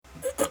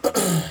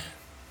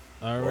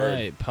All Word.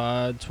 right,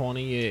 Pod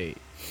 28.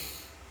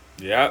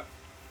 Yep.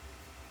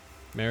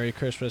 Merry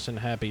Christmas and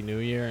Happy New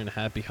Year and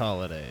Happy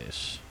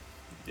Holidays.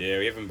 Yeah,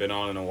 we haven't been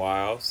on in a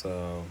while,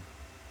 so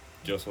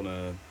just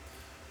wanna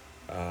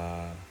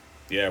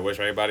wish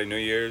everybody New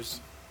Year's,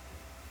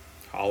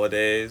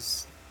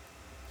 holidays.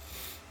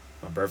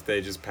 My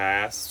birthday just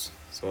passed,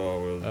 so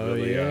it was Oh,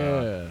 really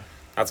yeah.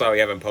 that's why we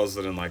haven't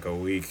posted in like a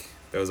week.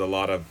 There was a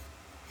lot of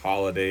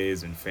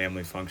holidays and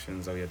family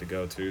functions that we had to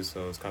go to,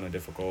 so it's kind of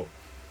difficult.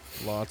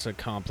 Lots of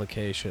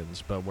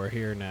complications, but we're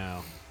here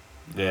now.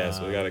 Yeah,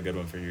 so we got a good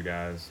one for you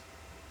guys.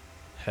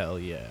 Hell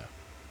yeah.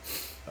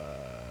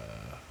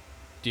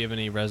 Do you have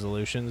any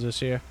resolutions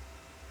this year?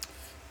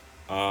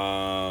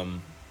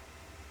 Um,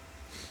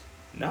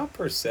 Not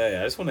per se.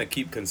 I just want to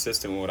keep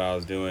consistent with what I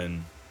was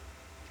doing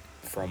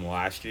from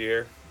last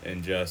year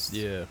and just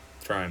Yeah.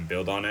 try and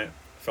build on it.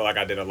 I feel like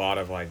I did a lot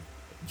of like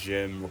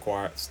gym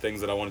required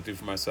things that I want to do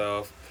for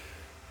myself,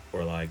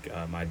 or like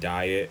my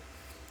diet,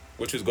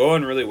 which was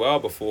going really well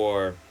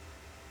before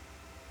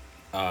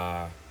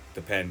uh,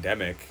 the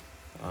pandemic.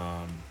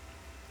 Um,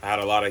 I had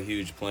a lot of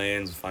huge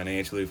plans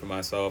financially for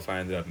myself. I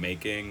ended up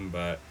making,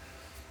 but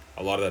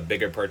a lot of the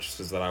bigger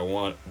purchases that I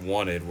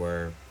wanted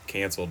were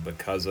canceled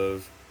because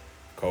of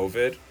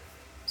COVID.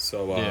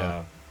 So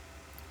Yeah.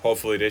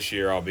 hopefully this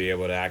year I'll be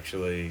able to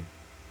actually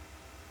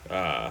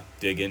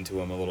dig into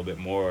them a little bit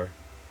more.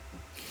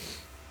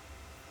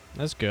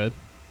 That's good.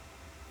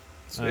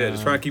 So yeah,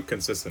 just trying Um, to keep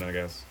consistent, I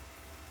guess.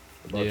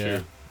 What about yeah.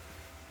 you?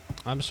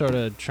 I'm sort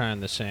of trying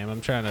the same.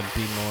 I'm trying to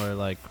be more,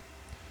 like,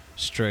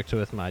 strict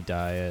with my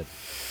diet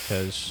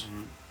because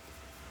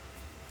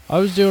I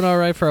was doing all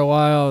right for a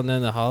while, and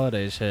then the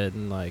holidays hit,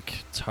 and,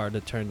 like, it's hard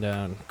to turn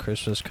down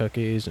Christmas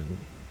cookies and,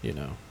 you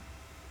know,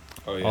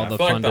 Oh yeah, all I the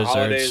feel like fun the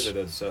holidays desserts. it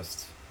is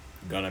just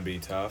gonna be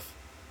tough.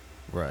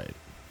 Right.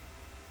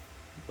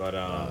 But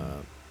Uh,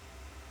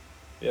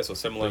 yeah, so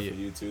similar but for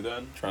you too.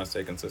 Then trying to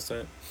stay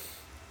consistent.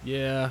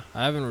 yeah,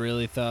 I haven't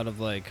really thought of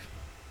like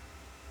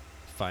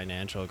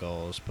financial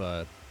goals,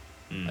 but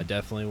I Mm.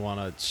 definitely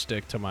want to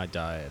stick to my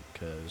diet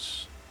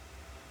because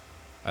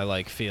I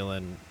like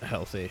feeling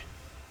healthy,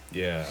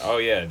 Yeah. Oh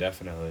yeah,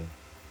 definitely, and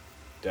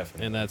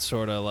definitely. that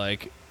sort of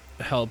like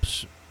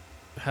helps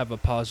have a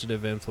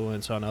positive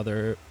influence on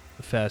other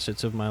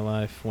facets of my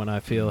life when I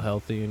feel Mm.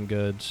 healthy and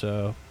good.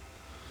 So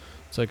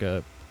it's like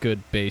a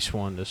good base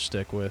one to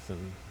stick with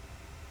and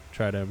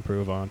try to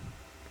improve on.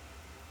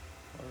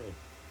 Alright.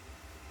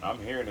 I'm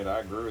hearing it. I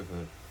agree with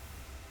it.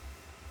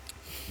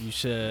 You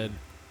said,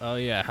 "Oh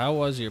yeah, how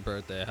was your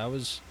birthday? How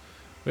was?"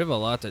 We have a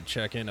lot to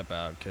check in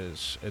about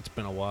because it's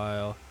been a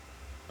while.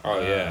 Oh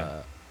yeah.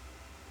 Uh,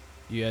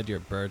 you had your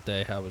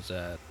birthday. How was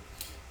that?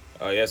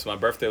 Oh yeah. So my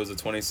birthday was the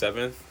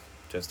 27th.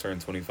 Just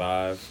turned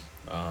 25.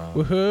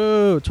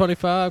 Woohoo!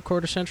 25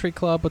 quarter century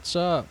club. What's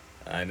up?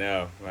 I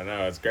know. I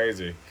know. It's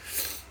crazy.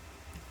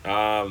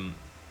 Um,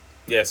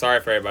 yeah. Sorry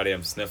for everybody.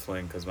 I'm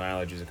sniffling because my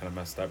allergies are kind of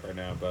messed up right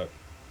now. But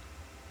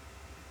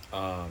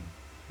um,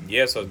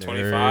 yeah. So Nerd.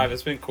 25.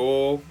 It's been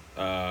cool.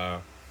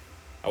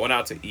 I went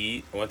out to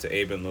eat. I went to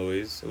Abe and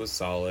Louie's. It was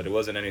solid. It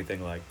wasn't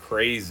anything like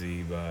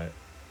crazy, but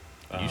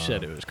You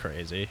said um, it was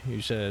crazy.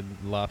 You said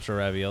lobster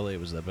ravioli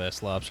was the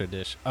best lobster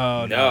dish.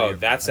 Oh no, no, you're.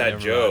 that's at Never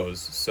mind. Joe's.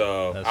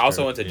 So That's I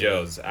also true. went to Yeah.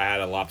 Joe's. I had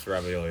a lobster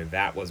ravioli.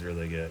 That was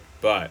really good.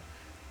 But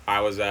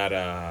I was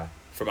at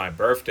for my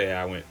birthday.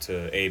 I went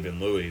to Abe and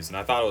Louie's, and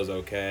I thought it was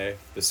okay.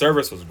 The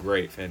service was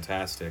great,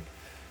 fantastic.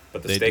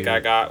 But the They steak I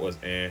do. got was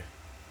eh.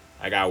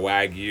 I got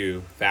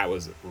Wagyu. That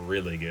was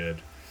really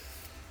good.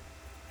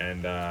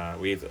 And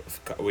we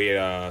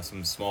ate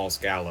some small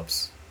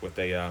scallops with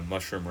a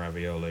mushroom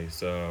ravioli.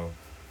 So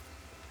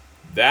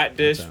that That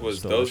dish sounds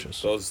was those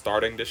delicious. those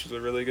starting dishes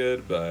were really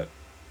good, uh,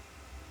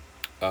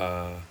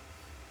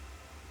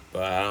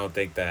 but I don't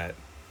think that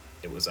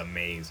it was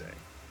amazing.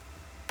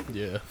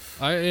 Yeah.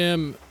 I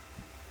am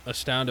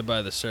astounded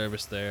by the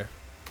service there.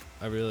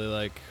 I really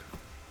like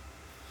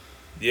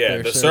Yeah,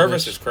 their the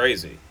service is service.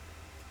 crazy.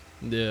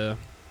 Yeah.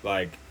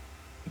 Like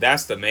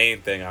that's the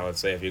main thing I would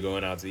say if you're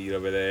going out to eat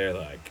over there.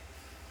 Like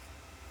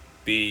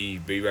be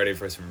ready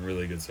for some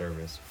really good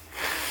service.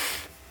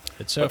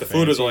 It's so But the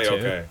food was fancy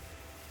only too. okay.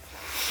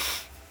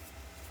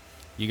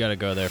 You got to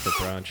go there for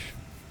brunch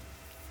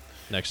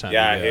next time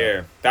Yeah, you I go.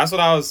 hear. That's what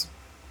I was.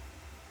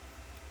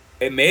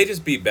 It may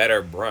just be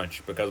better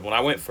brunch because when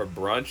I went for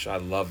brunch, I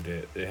loved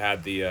it. It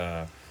had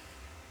the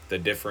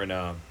different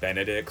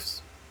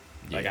Benedicts.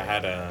 Like I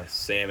had Yeah. a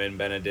salmon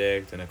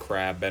Benedict and a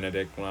crab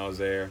Benedict when I was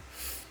there.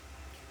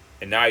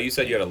 And now you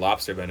said you had a Damn.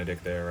 lobster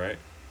Benedict there, right?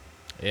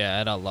 Yeah, I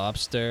had a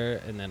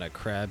lobster and then a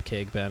crab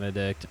cake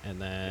Benedict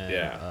and then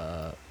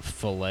Yeah.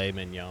 filet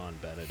mignon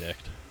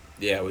Benedict.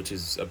 Yeah, which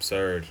is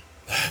absurd.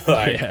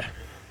 Like Yeah.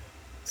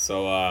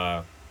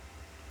 so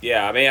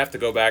yeah, I may have to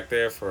go back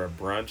there for a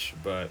brunch,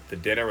 but the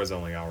dinner was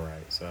only all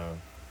right. So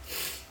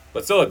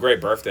but still a great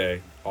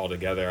birthday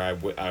altogether.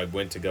 I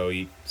went to go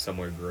eat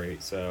somewhere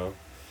great. So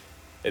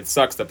it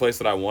sucks the place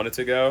that I wanted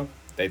to go.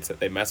 They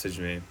messaged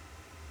me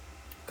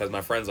cuz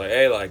my friend's like,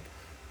 "Hey, like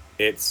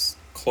it's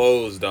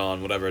closed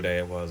on whatever day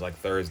it was, like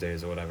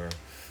Thursdays or whatever."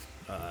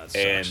 That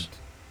And sucks.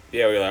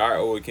 yeah, we were like, all right,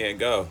 well, we can't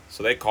go.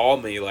 So they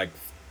called me like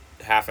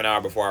half an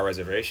hour before our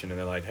reservation, and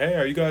they're like, hey,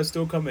 are you guys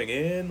still coming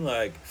in?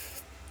 Like,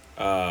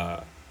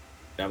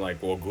 and I'm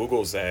like, well,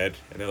 Google said,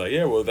 and they're like,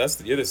 yeah, well,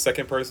 you're the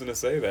second person to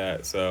say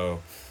that. So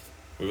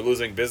we were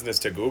losing business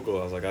to Google.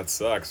 I was like, that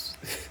sucks.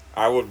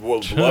 I would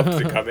love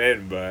to come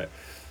in, but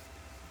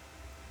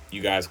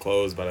you guys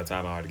closed by the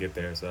time I had to get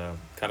there, so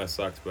kind of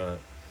sucked. But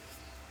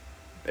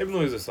maybe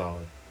Louis is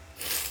solid.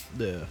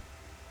 Yeah.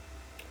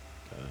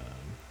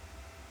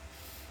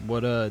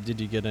 What did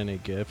you get any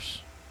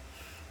gifts?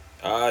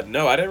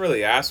 No, I didn't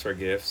really ask for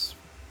gifts.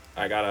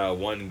 I got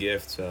one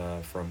gift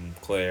from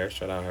Claire.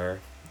 Shout out her,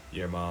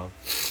 your mom.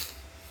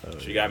 Oh,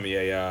 She yeah. got me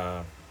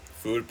a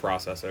food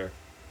processor.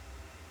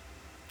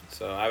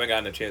 So I haven't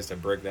gotten a chance to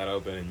break that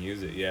open and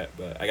use it yet,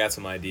 but I got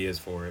some ideas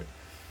for it.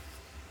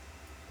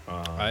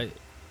 Um, I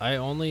I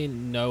only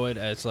know it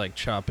as like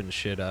chopping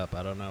shit up.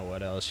 I don't know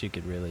what else you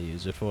could really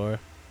use it for.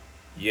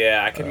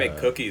 yeah, I can make Uh,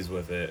 cookies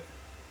with it.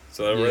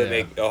 So it'll really yeah,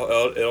 make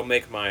it'll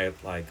make my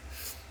like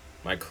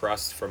my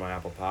crust for my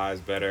apple pies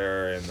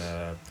better and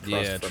the crust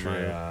yeah, for my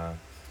true.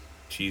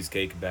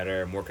 cheesecake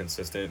better, more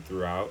consistent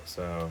throughout.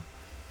 So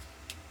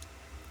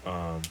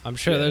I'm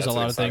sure yeah, there's a that's an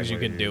lot of exciting things you one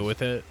to can do use.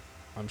 with it.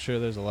 I'm sure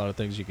there's a lot of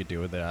things you could do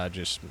with it. I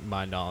just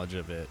my knowledge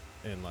of it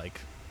and like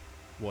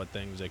what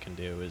things it can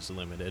do is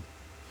limited.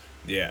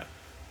 Yeah,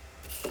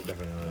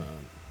 definitely.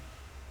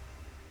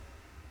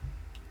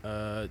 Um,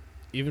 uh,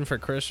 even for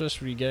Christmas,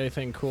 would you get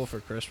anything cool for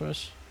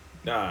Christmas?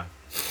 Nah,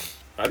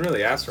 I didn't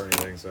really ask for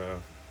anything.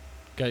 So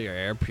Got your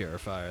air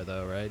purifier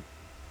though, right?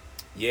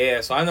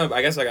 yeah, so I know.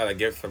 I guess I got a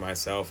gift for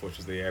myself, which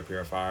is the air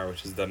purifier,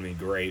 which has done me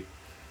great.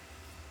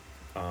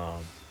 Um,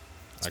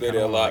 it's I made kind it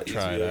of a want to like lot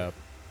try it easier. out.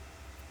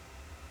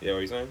 Yeah, what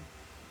are you saying?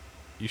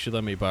 You should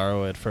let me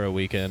borrow it for a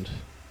weekend.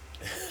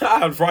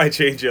 I'd probably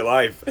change your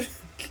life.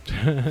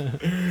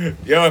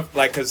 Yo,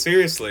 like, cause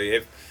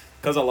seriously,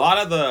 cause a lot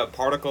of the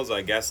particles,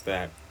 I guess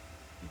that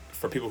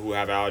for people who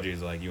have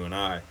allergies like you and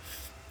I,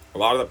 a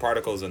lot of the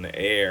particles in the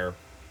air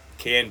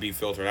can be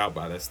filtered out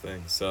by this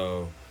thing.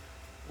 So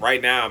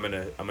right now,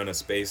 I'm in a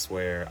space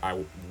where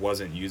I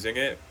wasn't using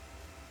it,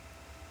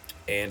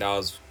 and I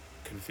was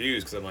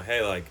confused because I'm like,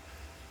 hey, like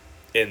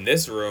in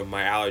this room,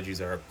 my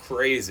allergies are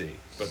crazy,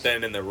 but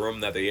then in the room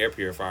that the air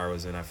purifier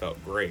was in, I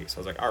felt great. So I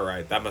was like, all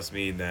right, that must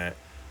mean that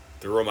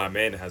the room I'm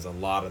in has a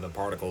lot of the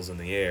particles in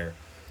the air.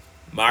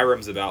 My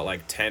room's about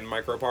like 10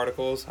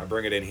 microparticles. I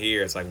bring it in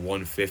here, it's like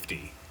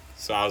 150.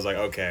 So I was like,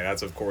 okay,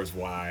 that's of course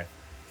why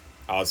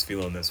I was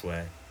feeling this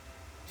way.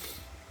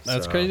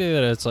 That's So crazy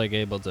that it's like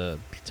able to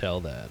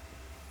tell that.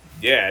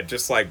 yeah,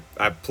 just like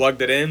I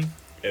plugged it in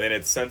and then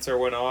its sensor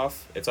went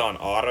off. It's on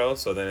auto,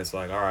 so then it's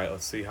like, all right,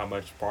 let's see how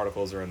much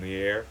particles are in the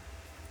air.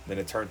 Then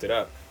it turned it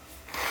up.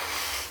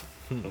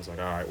 I was like,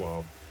 all right,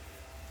 well,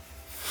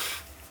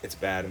 it's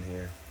bad in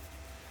here.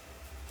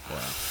 Wow.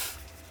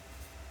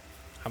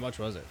 How much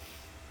was it?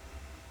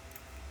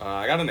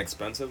 I got an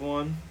expensive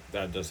one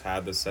that just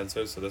had the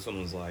sensor, so this one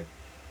was like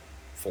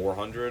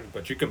 400.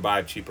 But you can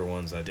buy cheaper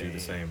ones that do the Damn.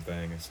 same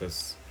thing. It's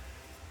just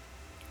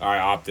I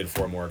opted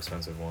for a more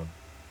expensive one.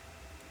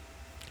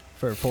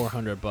 For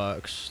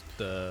 $400,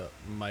 the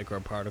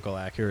microparticle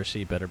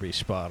accuracy better be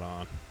spot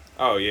on.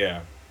 Oh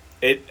yeah,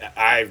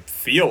 I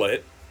feel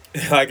it.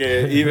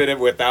 Even if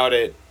without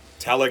it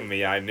telling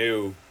me, I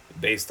knew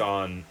based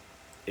on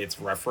its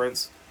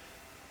reference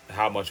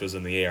how much was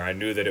in the air. I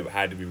knew that it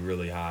had to be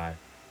really high.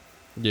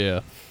 Yeah.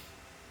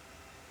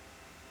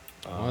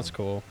 Well, Um, that's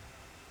cool.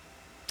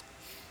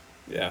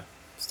 yeah,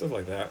 stuff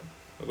like that.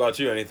 What about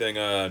you? Anything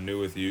new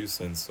with you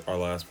since our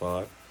last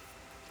pod?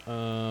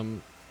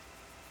 Um,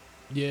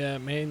 yeah,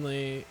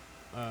 mainly.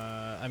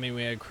 I mean,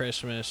 we had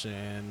Christmas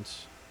and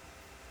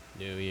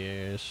New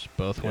Year's.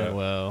 Both went Yeah,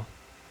 well.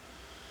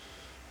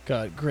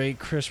 Got great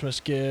Christmas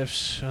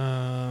gifts.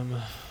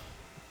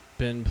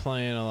 Been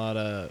playing a lot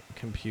of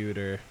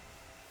computer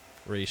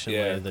recently.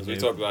 yeah. The Because we new,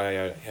 talked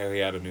about how he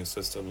had a new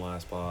system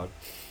last pod.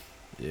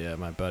 yeah,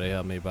 my buddy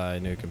helped me buy a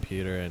new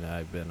computer, and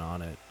I've been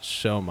on it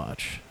so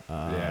much.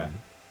 Yeah.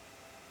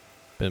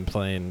 Been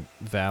playing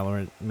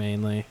Valorant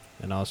mainly,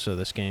 and also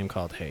this game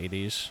called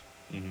Hades,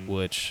 Mm-hmm.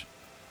 which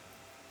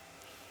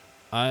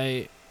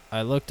I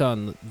looked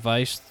on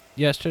Vice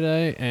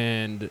yesterday,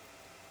 and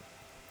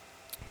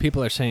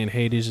people are saying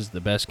Hades is the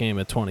best game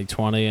of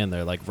 2020, and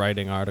they're like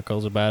writing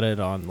articles about it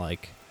on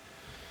like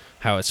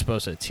how it's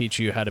supposed to teach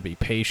you how to be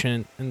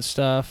patient and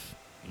stuff.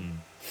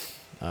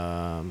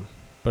 Mm.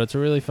 But it's a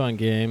really fun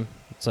game.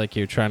 It's like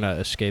you're trying to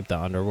escape the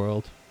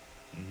underworld,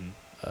 Mm-hmm.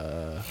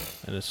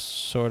 and it's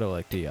sort of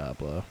like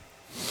Diablo.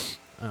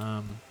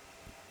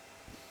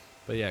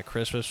 But yeah,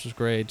 Christmas was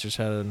great. Just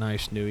had a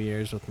nice New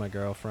Year's with my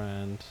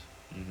girlfriend.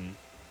 Mm-hmm.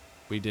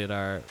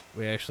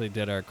 We actually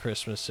did our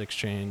Christmas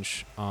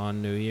exchange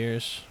on New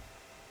Year's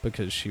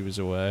because she was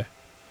away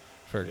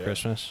for Yeah.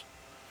 Christmas.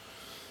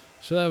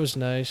 So that was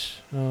nice.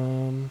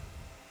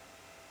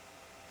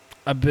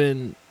 I've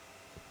been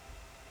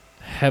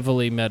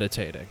heavily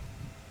meditating.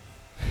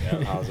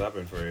 Yeah. How's that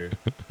been for you?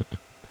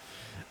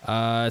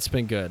 It's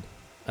been good.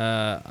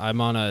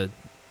 I'm on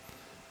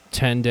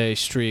 10-day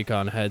streak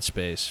on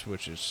Headspace,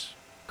 which is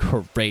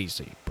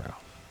crazy, bro.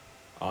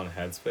 On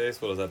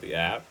Headspace? What is that, the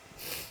app?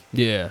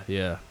 Yeah.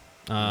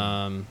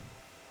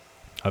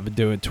 I've been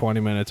doing 20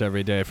 minutes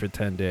every day for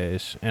 10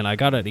 days. And I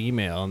got an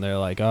email, and they're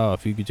like, oh,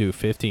 if you could do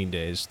 15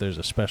 days, there's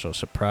a special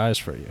surprise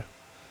for you.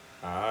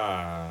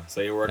 Ah,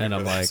 so you're working And for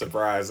I'm that like-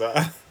 surprise,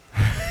 huh?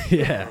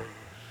 Yeah.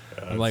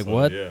 Yeah, I'm like, so,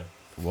 what? Yeah.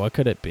 What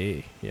could it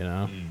be, you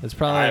know? It's I'm-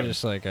 probably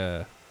just like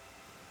a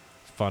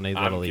funny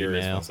I'm little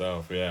curious email.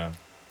 myself, yeah.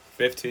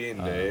 15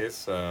 Uh, days,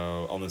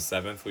 so on the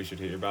 7th we should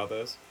hear about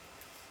this.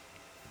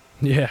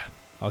 Yeah.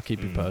 I'll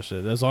keep you Mm.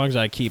 posted. As long as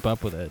I keep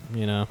up with it,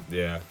 you know?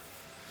 Yeah.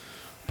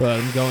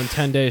 But I'm going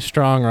 10 days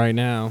strong right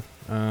now.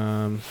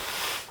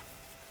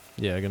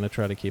 Yeah, I'm going to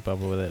try to keep up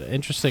with it.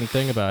 Interesting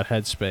thing about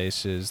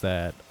Headspace is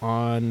that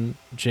on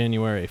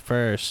January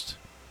 1st,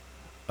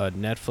 a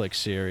Netflix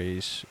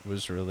series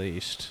was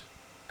released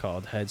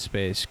called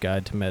Headspace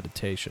Guide to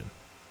Meditation.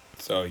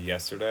 So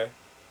yesterday?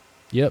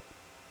 Yep.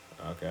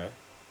 Okay.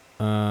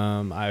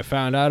 I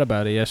found out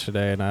about it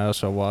yesterday, and I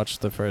also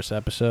watched the first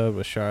episode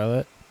with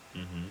Charlotte.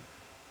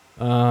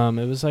 Mm-hmm.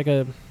 It was like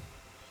a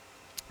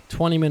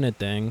 20-minute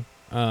thing.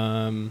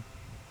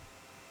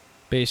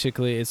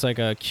 Basically, it's like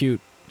a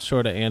cute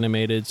sort of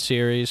animated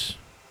series.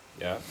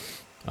 Yeah.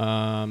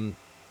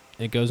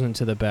 It goes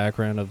into the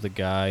background of the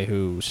guy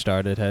who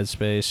started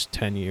Headspace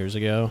 10 years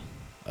ago.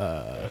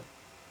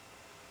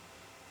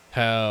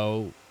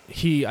 How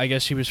I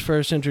guess he was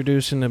first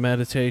introduced into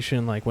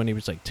meditation like when he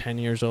was like 10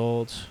 years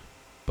old,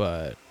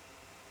 but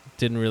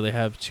didn't really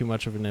have too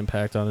much of an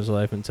impact on his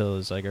life until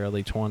his like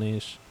early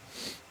 20s.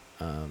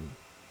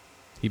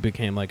 He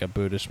became like a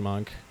Buddhist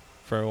monk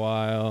for a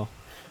while.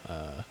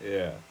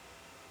 Yeah.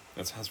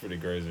 That sounds pretty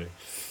crazy.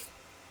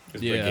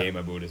 Just Yeah. became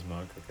a Buddhist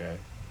monk, okay.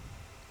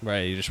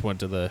 Right, he just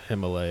went to the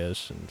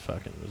Himalayas and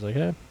fucking was like,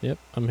 hey, yep,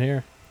 I'm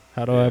here.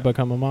 How do Yeah. I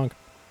become a monk?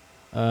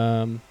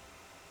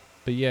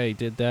 But yeah, he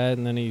did that,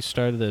 and then he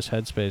started this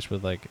Headspace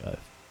with like a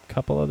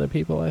couple other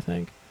people, I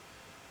think.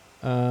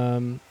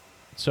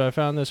 So I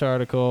found this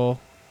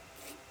article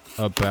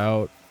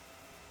about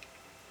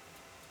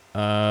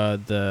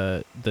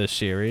the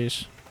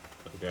series,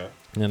 Okay.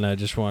 and I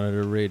just wanted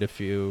to read a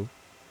few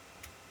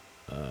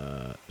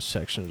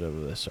sections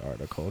of this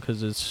article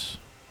because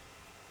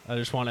I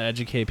just want to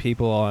educate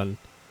people on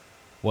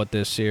what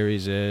this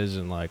series is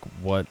and like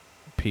what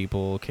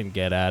people can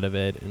get out of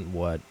it and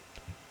what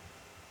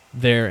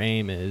their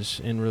aim is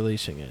in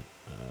releasing it.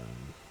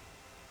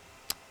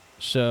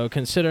 So,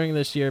 considering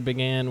this year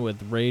began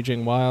with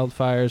raging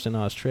wildfires in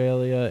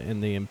Australia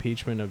and the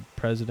impeachment of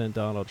President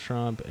Donald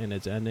Trump and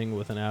its ending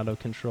with an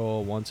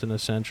out-of-control,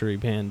 once-in-a-century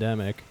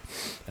pandemic,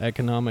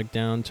 economic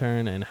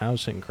downturn, and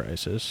housing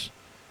crisis,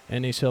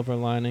 any silver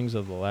linings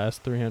of the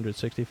last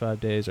 365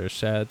 days are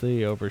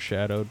sadly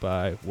overshadowed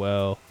by,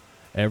 well,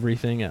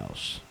 everything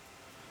else.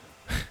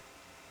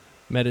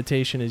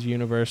 Meditation is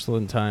universal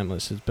and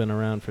timeless. It's been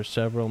around for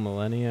several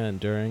millennia, and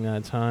during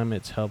that time,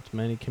 it's helped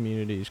many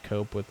communities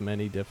cope with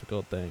many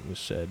difficult things,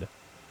 said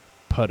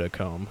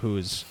Puddicombe, who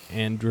is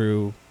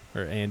Andy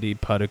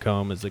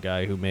Puddicombe is the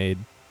guy who made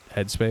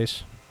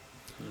Headspace.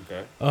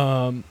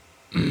 Okay.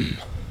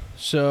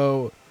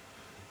 So,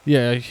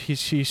 yeah,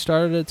 he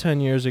started it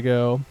 10 years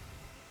ago,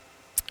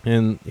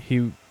 and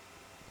him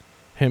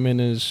and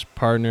his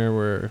partner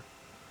were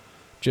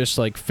just,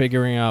 like,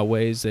 figuring out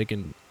ways they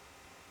can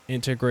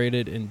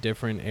integrated in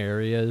different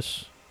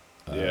areas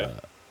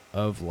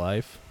of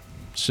life.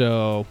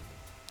 So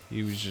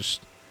he was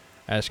just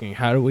asking,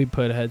 how do we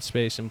put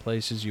Headspace in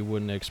places you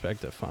wouldn't expect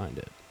to find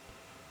it?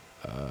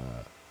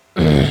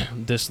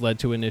 This led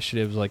to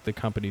initiatives like the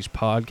company's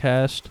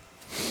podcast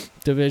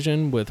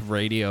division with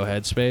Radio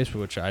Headspace,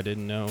 which I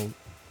didn't know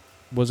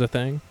was a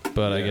thing,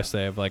 but I Yeah. guess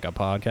they have like a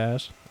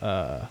podcast.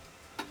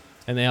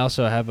 And they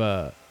also have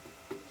a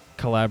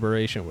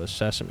collaboration with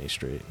Sesame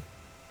Street.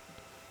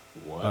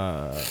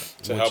 What? which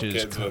To help is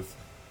kids with.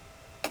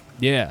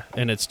 Yeah,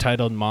 and it's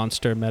titled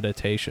Monster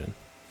Meditation,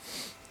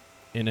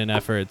 in an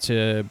effort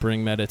to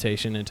bring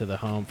meditation into the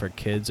home for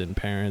kids and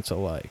parents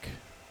alike.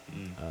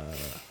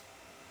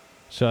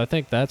 So I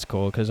think that's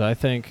cool because I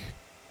think,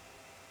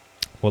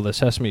 well, the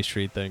Sesame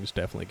Street thing's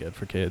definitely good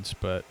for kids,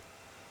 but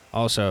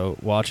also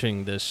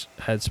watching this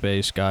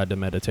Headspace Guide to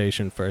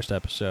Meditation first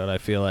episode, I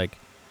feel like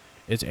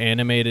it's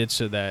animated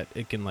so that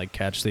it can like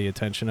catch the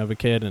attention of a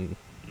kid, and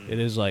it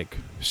is like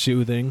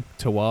soothing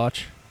to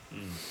watch.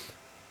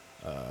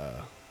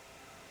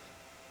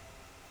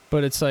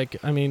 But it's like,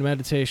 I mean,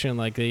 meditation,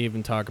 like they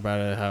even talk about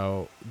it,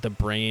 how the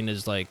brain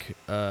is like,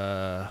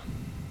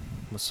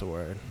 what's the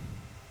word?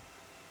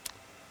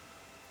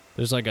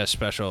 There's like a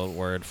special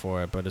word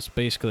for it, but it's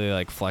basically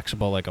like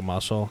flexible like a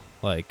muscle,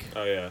 like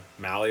Oh yeah,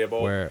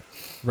 malleable. where,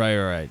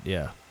 right,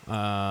 yeah.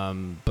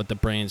 But the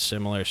brain's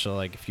similar, so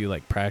like if you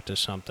like practice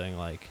something,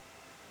 like,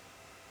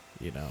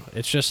 you know,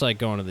 it's just like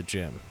going to the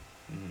gym.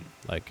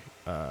 Like,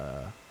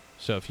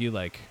 so if you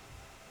like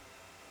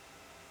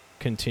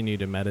continue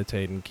to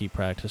meditate and keep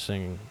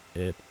practicing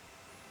it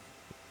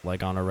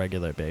like on a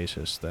regular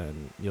basis,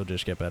 then you'll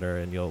just get better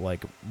and you'll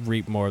like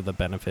reap more of the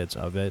benefits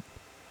of it.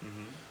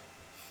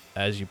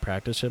 as you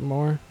practice it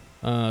more.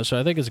 So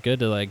I think it's good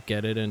to like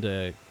get it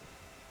into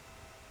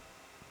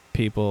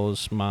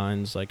people's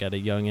minds like at a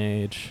young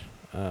age.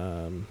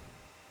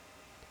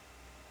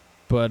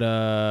 But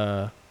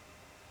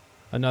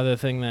another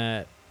thing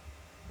that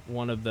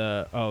one of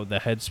the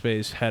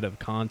Headspace head of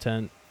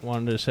content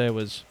wanted to say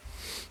was,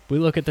 we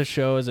look at the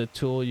show as a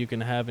tool you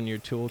can have in your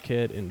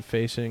toolkit in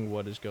facing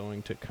what is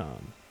going to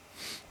come.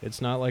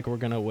 It's not like we're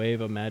going to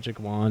wave a magic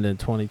wand and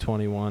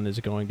 2021 is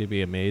going to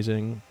be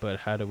amazing,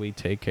 but how do we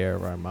take care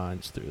of our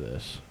minds through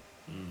this?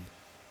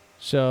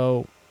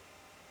 So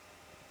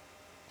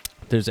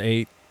there's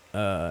 8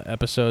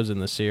 episodes in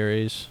the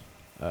series,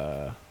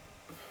 and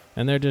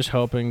they're just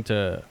hoping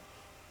to,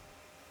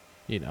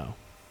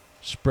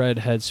 spread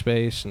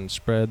Headspace and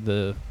spread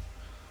the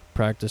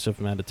practice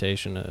of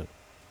meditation to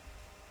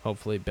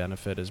hopefully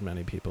benefit as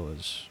many people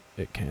as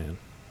it can.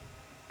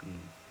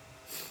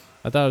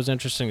 I thought it was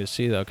interesting to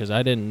see, though, because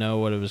I didn't know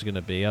what it was going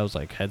to be. I was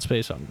like,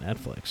 Headspace on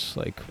Netflix?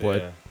 Like,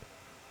 what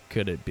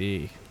could it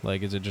be?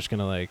 Like, is it just going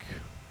to, like,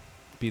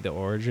 be the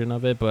origin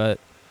of it? But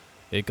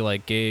it,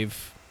 like,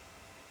 gave,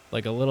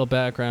 like, a little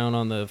background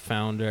on the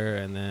founder,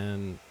 and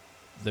then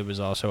there was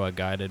also a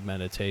guided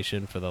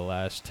meditation for the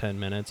last 10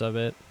 minutes of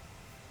it.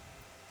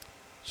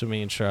 So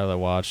me and Charlotte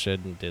watched it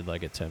and did,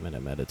 like, a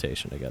 10-minute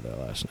meditation together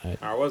last night.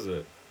 How was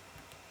it?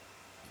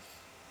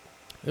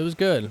 It was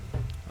good.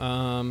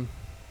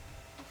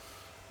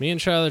 Me and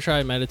Charlotte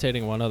tried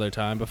meditating one other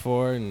time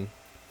before, and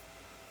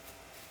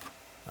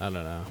I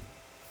don't know.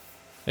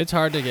 It's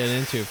hard to get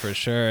into for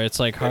sure. It's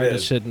like hard to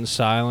sit in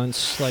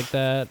silence like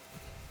that.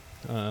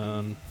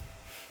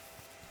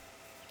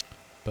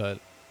 But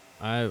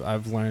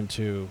I've learned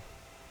to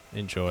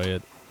enjoy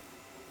it.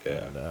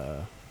 Yeah.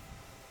 And,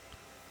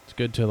 it's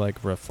good to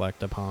like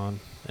reflect upon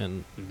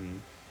and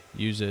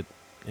use it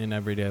in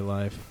everyday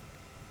life.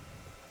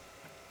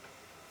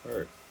 All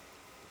right.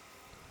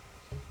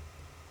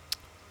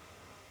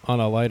 On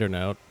a lighter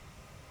note,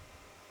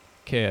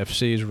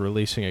 KFC is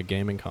releasing a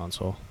gaming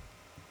console.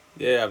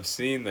 Yeah, I've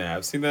seen that.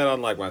 I've seen that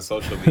on like my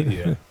social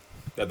media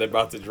that they're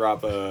about to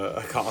drop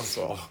a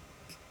console.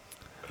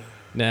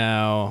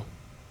 Now,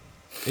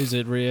 is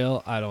it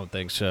real? I don't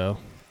think so.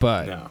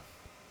 But No.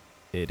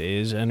 it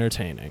is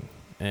entertaining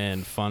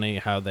and funny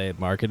how they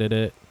marketed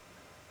it.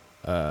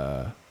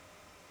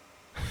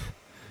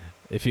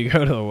 If you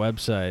go to the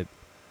website,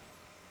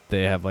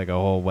 they have like a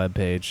whole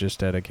webpage just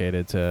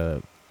dedicated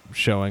to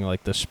showing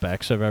like the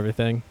specs of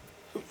everything.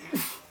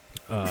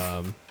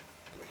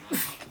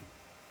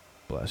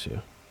 Bless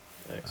you.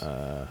 Thanks.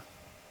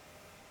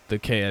 The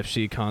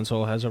KFC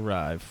console has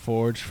arrived,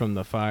 forged from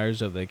the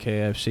fires of the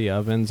KFC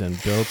ovens and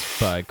built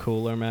by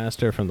Cooler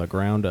Master from the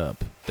ground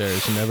up.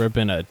 There's never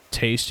been a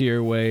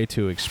tastier way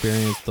to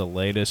experience the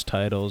latest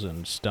titles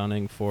in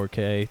stunning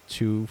 4K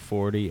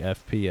 240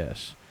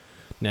 FPS.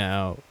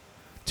 Now,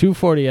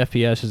 240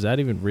 FPS, is that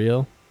even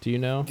real? Do you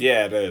know?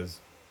 Yeah, it is.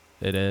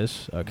 It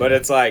is? Okay. But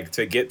it's like,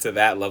 to get to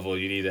that level,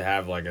 you need to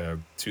have like a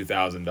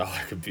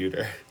 $2,000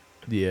 computer.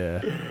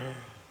 Yeah.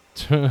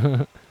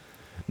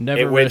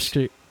 Never risk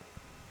it.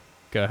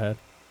 Go ahead.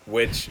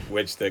 Which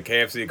the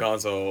KFC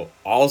console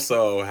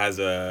also has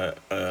a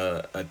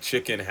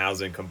chicken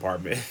housing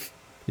compartment.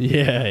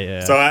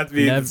 Yeah. So that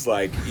means it's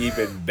like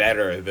even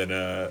better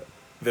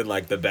than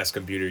like the best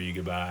computer you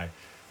could buy.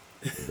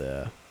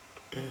 Yeah.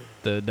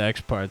 The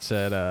next part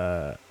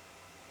said,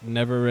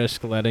 never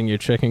risk letting your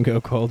chicken go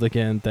cold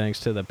again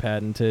thanks to the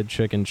patented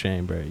chicken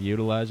chamber.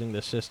 Utilizing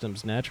the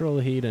system's natural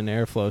heat and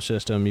airflow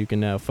system, you can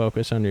now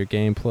focus on your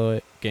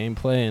gameplay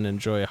and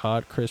enjoy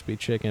hot, crispy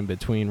chicken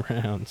between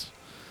rounds.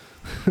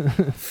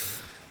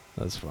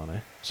 That's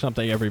funny.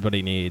 Something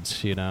everybody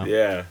needs, you know?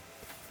 Yeah.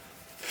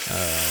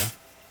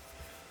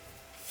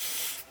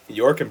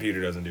 Your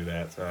computer doesn't do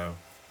that, so.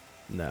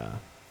 Nah.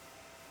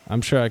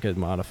 I'm sure I could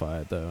modify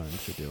it, though,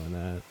 into doing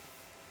that.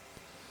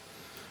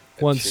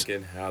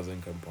 Chicken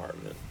housing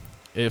compartment.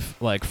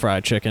 If, like,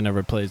 fried chicken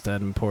ever plays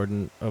that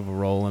important of a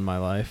role in my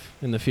life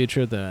in the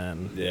future,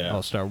 then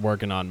I'll start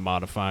working on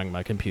modifying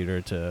my computer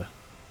to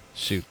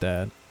suit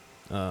that.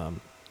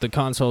 The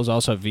console is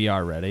also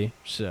VR ready,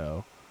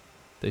 so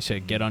they say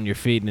get on your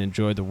feet and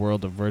enjoy the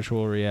world of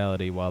virtual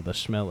reality while the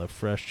smell of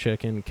fresh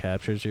chicken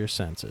captures your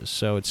senses.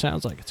 So it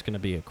sounds like it's going to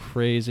be a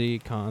crazy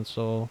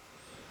console.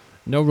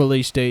 No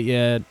release date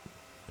yet,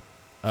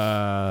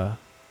 but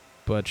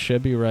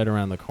should be right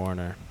around the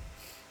corner.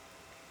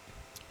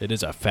 It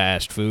is a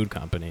fast food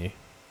company,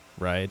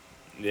 right?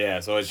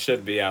 Yeah, so it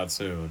should be out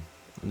soon.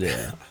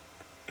 Yeah.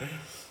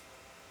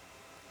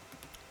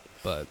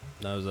 But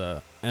that was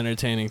a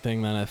entertaining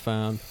thing that I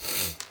found.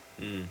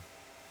 It'd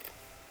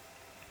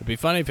be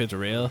funny if it's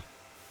real,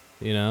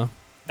 you know?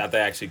 That they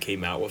actually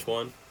came out with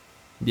one?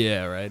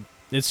 Yeah, right.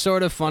 It's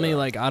sort of funny,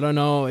 like, I don't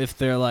know if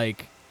they're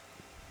like...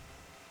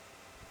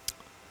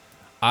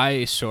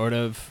 I sort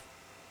of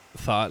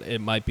thought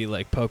it might be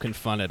like poking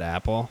fun at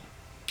Apple.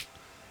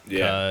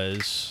 Yeah.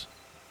 Because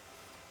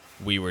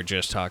we were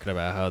just talking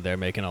about how they're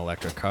making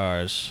electric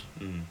cars.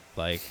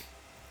 Like,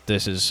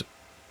 this is...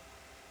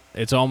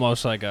 It's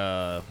almost like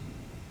a...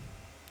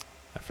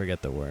 I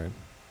forget the word.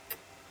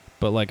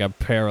 but like a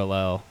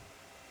parallel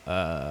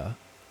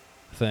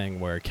thing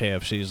where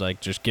KFC's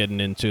like just getting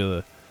into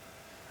the,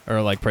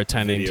 or like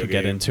pretending Video to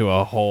get game. into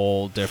a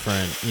whole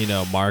different,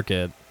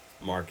 market.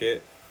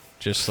 Market.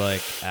 Just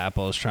like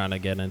Apple's trying to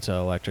get into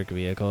electric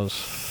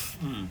vehicles.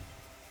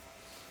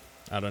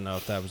 I don't know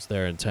if that was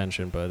their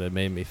intention, but it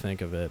made me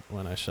think of it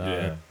when I saw Yeah.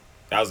 it.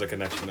 That was the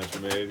connection that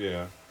you made,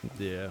 yeah.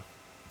 Yeah.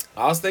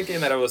 I was thinking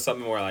that it was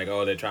something where like,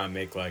 oh, they're trying to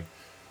make like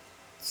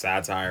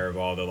satire of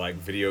all the like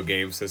video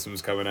game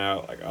systems coming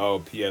out. Like, oh,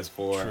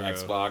 PS4, True.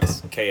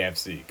 Xbox,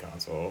 KFC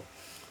console.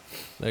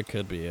 That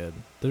could be it.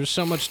 There's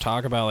so much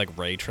talk about like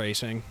ray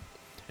tracing,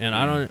 and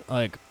I don't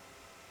like.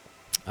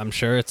 I'm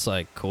sure it's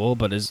like cool,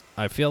 but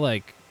I feel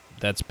like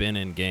that's been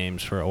in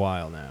games for a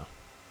while now.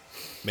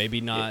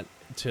 Maybe not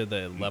to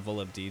the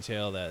level of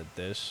detail that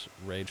this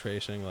ray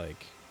tracing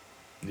like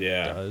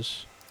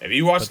does. If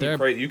you watch But some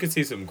crazy, you can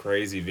see some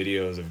crazy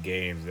videos of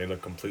games. They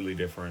look completely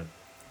different.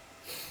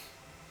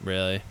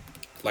 Really?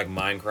 Like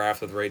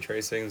Minecraft with ray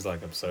tracing is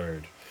like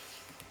absurd.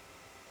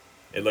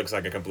 It looks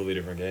like a completely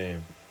different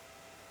game.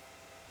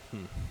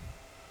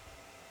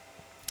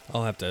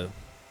 I'll have to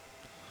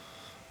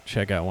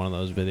check out one of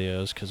those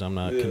videos because I'm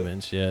not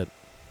convinced yet.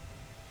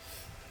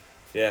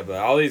 Yeah, but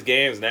all these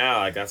games now,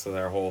 like that's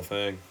their whole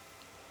thing.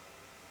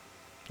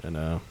 I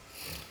know.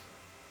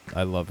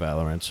 I love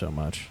Valorant so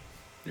much.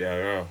 Yeah, I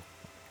know.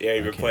 Yeah,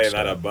 you've been playing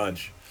that a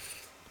bunch.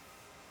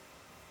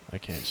 I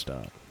can't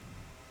stop.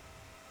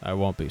 I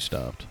won't be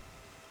stopped.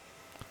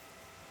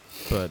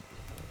 But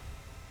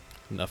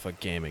enough of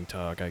gaming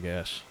talk, I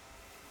guess.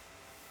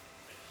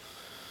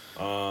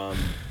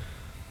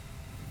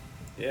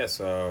 Yeah,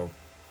 so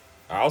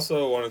I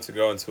also wanted to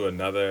go into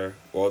another.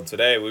 Well,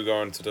 today we're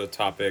going to the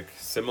topic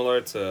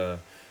similar to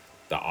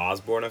the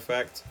Osborne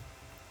effect.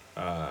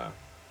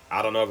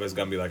 I don't know if it's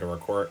gonna be like a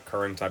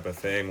recurring type of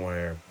thing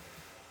where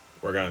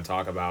we're gonna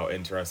talk about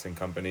interesting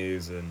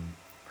companies and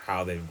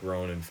how they've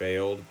grown and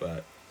failed,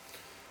 but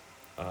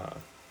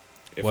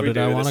if what we did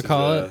do, I want to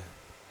call it?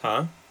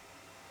 Huh?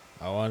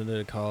 I wanted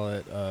to call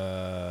it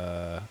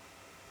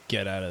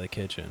Get Out of the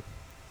Kitchen.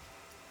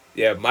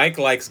 Yeah, Mike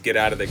likes Get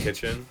Out of the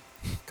Kitchen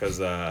because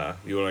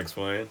you want to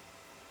explain?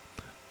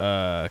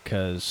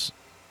 Because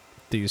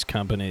these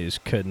companies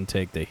couldn't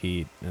take the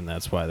heat, and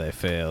that's why they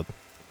failed.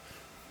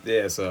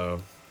 Yeah,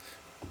 so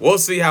we'll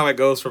see how it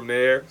goes from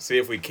there. See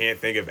if we can't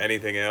think of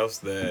anything else,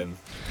 then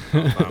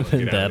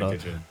Get Out of the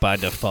Kitchen. By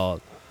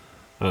default,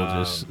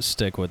 we'll just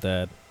stick with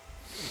that.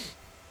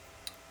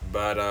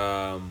 But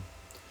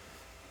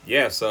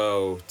yeah,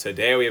 so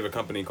today we have a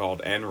company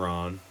called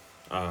Enron.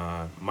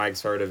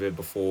 Mike's heard of it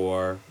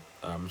before.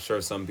 I'm sure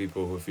some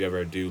people,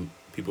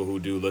 people who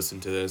do listen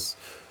to this,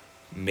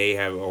 may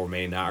have or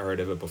may not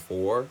heard of it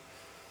before.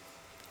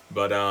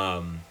 But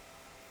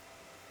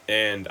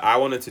and I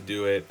wanted to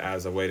do it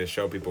as a way to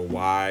show people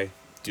why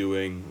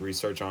doing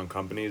research on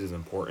companies is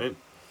important,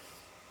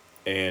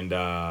 and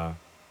how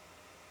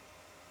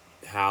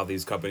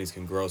these companies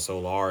can grow so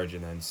large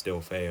and then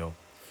still fail.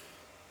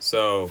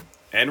 So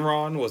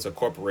Enron was a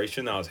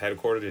corporation that was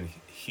headquartered in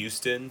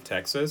Houston,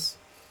 Texas,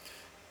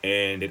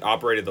 and it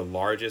operated the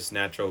largest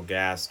natural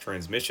gas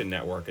transmission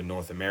network in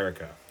North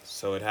America.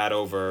 So it had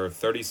over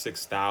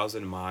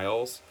 36,000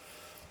 miles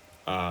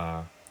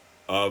of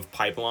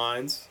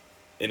pipelines,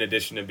 in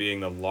addition to being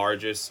the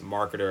largest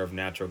marketer of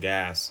natural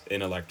gas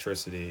and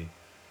electricity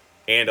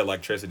in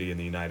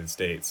the United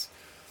States.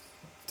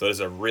 So it's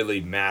a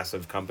really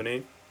massive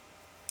company.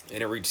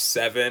 And it reached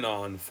 7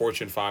 on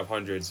Fortune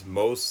 500's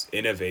most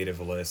innovative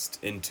list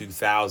in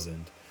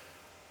 2000.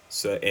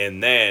 So,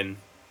 and then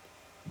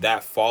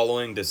that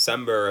following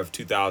December of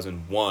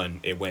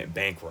 2001, it went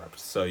bankrupt.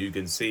 So you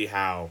can see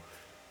how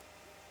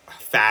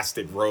fast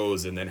it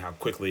rose and then how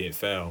quickly it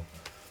fell.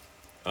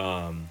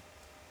 So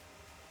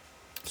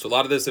a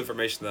lot of this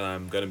information that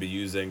I'm going to be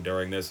using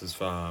during this is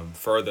from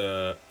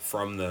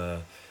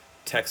the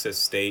Texas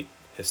State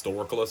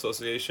Historical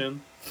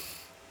Association.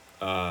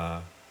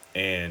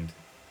 And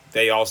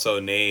they also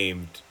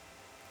named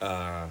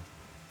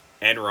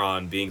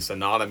Enron being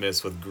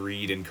synonymous with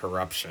greed and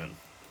corruption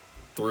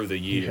through the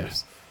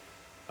years.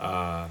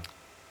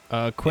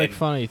 Quick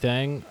funny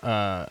thing.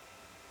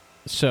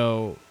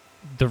 So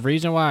the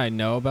reason why I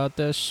know about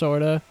this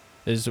sorta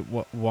is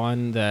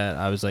one that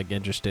I was like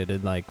interested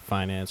in like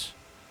finance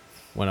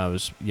when I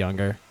was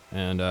younger,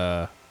 and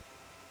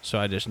so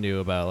I just knew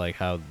about like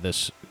how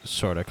this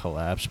sort of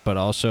collapsed. But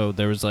also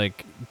there was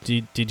like,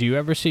 did you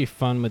ever see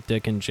Fun with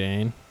Dick and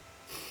Jane?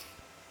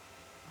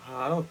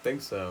 I don't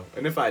think so.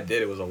 And if I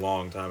did, it was a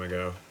long time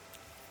ago.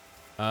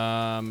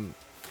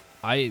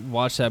 I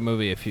watched that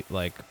movie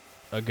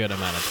a good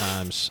amount of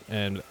times,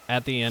 and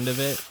at the end of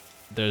it,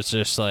 there's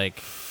just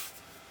like,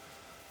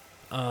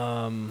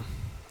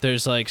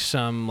 there's like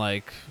some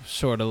like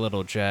sort of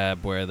little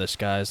jab where this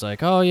guy's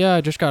like, oh yeah,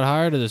 I just got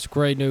hired at this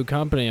great new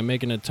company. I'm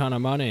making a ton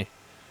of money.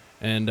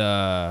 And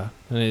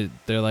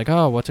they're like,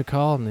 oh, what's it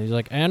called? And he's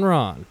like,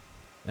 Enron.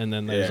 And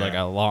then there's like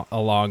a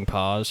long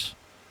pause.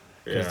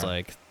 Because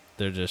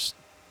they're just,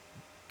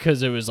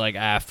 because it was like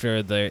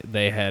after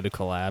they had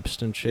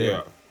collapsed and shit.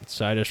 Yeah.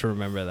 So I just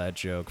remember that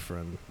joke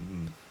from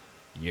Mhm.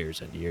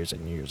 years and years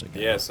and years ago.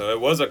 Yeah, so it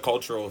was a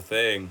cultural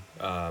thing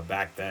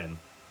back then.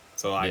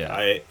 So Yeah.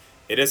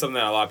 it is something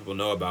that a lot of people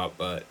know about,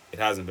 but it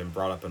hasn't been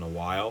brought up in a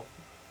while.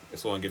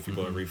 Just want to give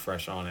people a Mm-hmm.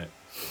 refresh on it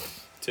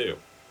too.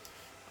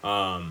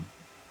 Um,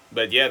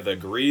 but yeah, the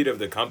greed of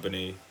the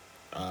company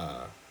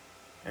uh,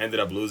 ended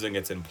up losing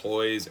its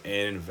employees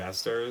and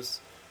investors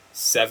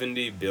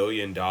 $70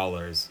 billion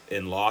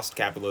in lost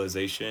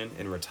capitalization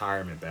and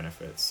retirement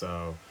benefits.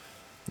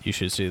 You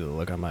should see the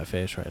look on my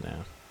face right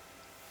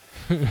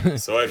now.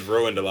 So it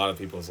ruined a lot of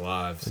people's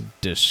lives.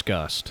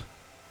 Disgust.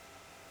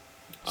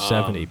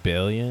 70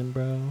 billion,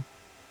 bro.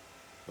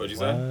 What'd you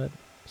say? What?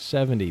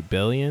 70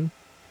 billion?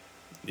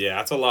 Yeah,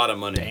 that's a lot of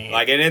money. Damn.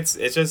 Like, and it's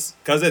just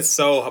because it's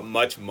so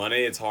much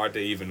money, it's hard to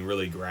even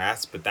really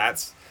grasp. But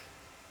that's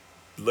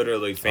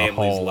literally A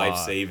families' whole life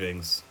lot.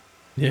 savings.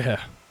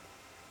 Yeah.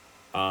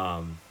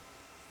 Um,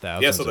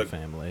 Thousands so of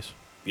families.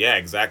 yeah,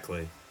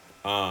 exactly.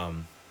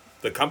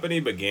 The company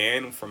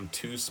began from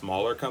two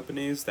smaller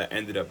companies that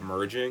ended up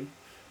merging,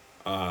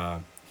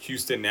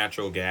 Houston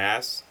Natural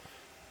Gas,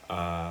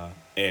 and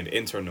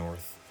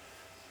Internorth.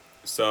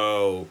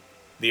 So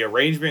the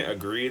arrangement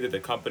agreed that the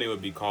company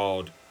would be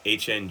called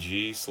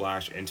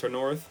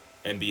HNG/Internorth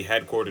and be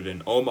headquartered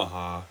in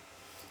Omaha,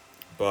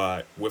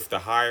 but with the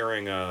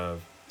hiring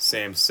of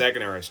Sam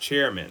Segner as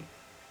chairman.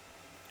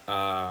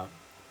 Uh,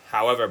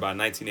 However, by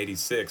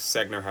 1986,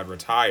 Segner had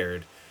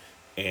retired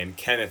and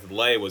Kenneth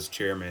Lay was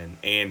chairman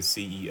and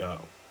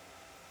CEO.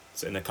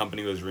 So, and the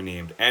company was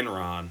renamed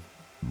Enron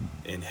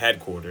and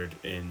headquartered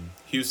in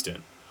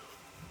Houston.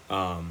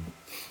 Um,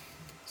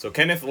 so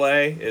Kenneth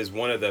Lay is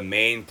one of the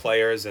main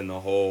players in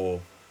the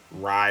whole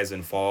rise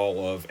and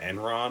fall of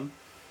Enron.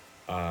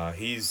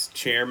 He's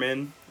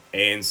chairman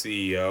and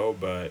CEO,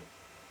 but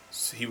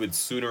he would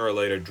sooner or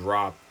later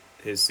drop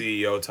his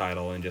CEO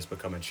title and just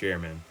become a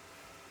chairman.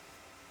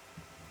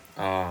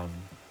 Um,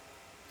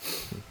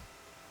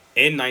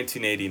 in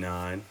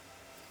 1989,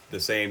 the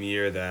same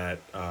year that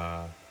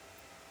a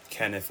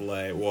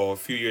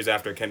few years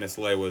after Kenneth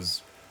Lay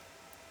was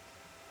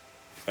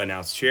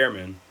announced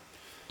chairman.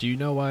 Do you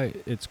know why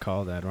it's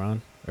called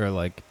Enron? Or,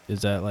 like,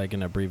 is that, like,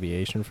 an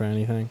abbreviation for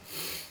anything?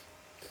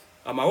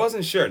 I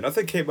wasn't sure.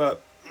 Nothing came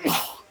up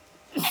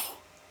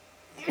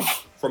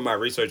from my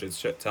research. It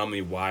should tell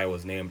me why it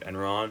was named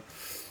Enron,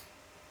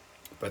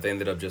 but they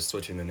ended up just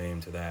switching the name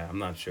to that. I'm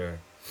not sure.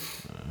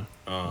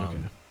 Okay.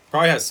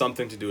 Probably has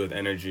something to do with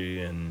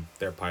energy and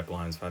their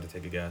pipelines, if I had to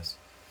take a guess.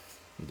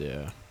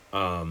 Yeah.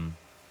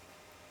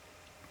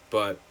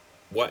 But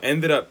what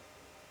ended up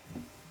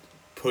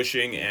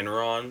pushing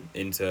Enron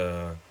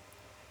into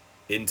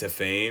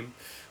fame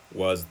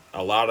was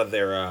a lot of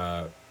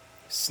their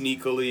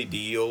sneakily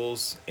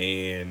deals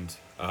and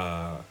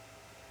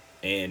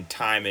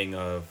timing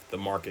of the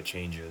market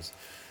changes.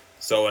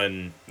 So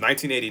in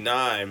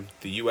 1989,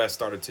 the U.S.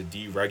 started to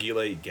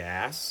deregulate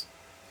gas.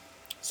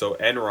 So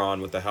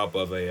Enron, with the help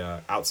of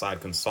a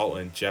outside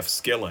consultant, Jeff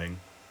Skilling,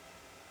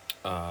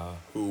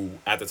 who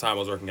at the time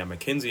was working at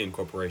McKinsey and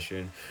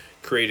Corporation,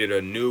 created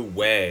a new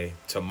way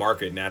to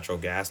market natural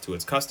gas to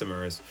its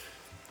customers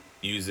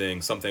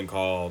using something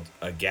called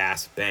a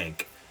gas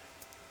bank.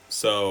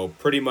 So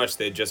pretty much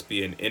they'd just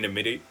be an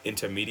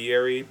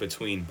intermediary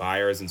between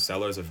buyers and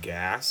sellers of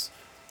gas.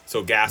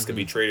 So gas could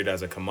be traded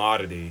as a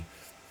commodity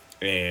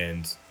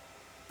and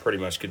pretty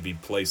much could be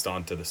placed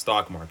onto the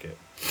stock market.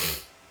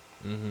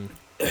 Mm-hmm.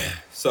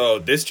 So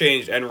this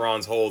changed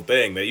Enron's whole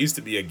thing. They used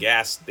to be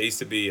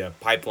a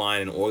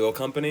pipeline and oil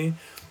company,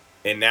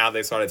 and now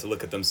they started to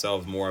look at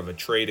themselves more of a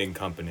trading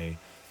company.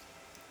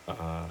 Okay.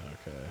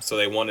 So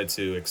they wanted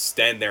to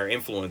extend their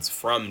influence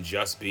from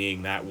just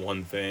being that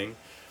one thing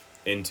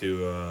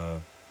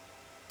into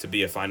to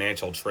be a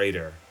financial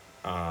trader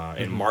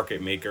and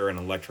market maker in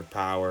electric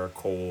power,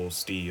 coal,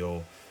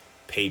 steel,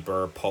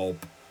 paper,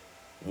 pulp,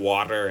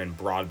 water, and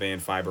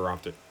broadband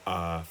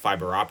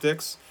fiber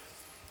optics.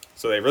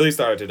 So they really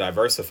started to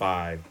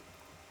diversify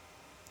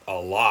a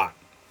lot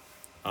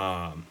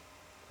That's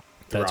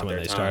throughout when their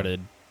they time.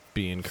 started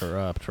being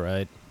corrupt,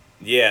 right?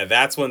 Yeah,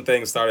 that's when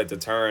things started to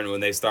turn, when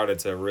they started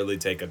to really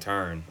take a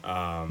turn.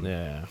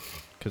 Yeah.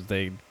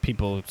 Because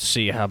people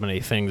see how many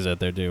things that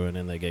they're doing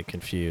and they get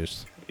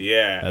confused.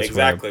 Yeah, That's where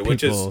exactly.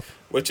 people.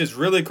 Which is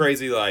really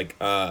crazy. Like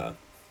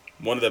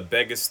one of the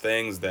biggest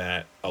things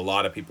that a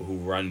lot of people who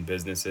run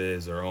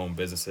businesses or own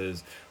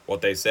businesses,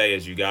 what they say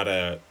is you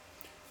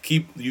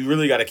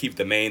really got to keep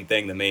the main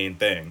thing the main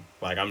thing.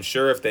 Like I'm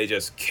sure if they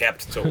just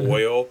kept to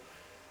oil,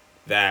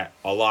 that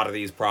a lot of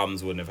these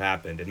problems wouldn't have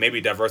happened, and maybe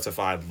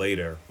diversified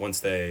later once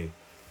they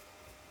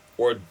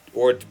or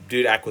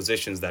did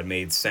acquisitions that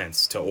made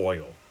sense to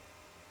oil.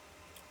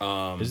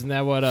 Isn't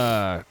that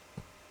what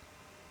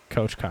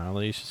Coach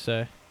Connolly used to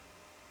say?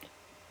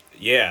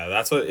 Yeah,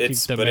 that's what Keep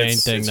it's. the But main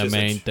thing, it's the just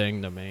main thing,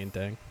 the main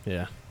thing.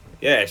 Yeah.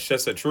 yeah, it's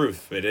just a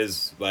truth. It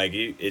is like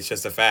it's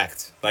just a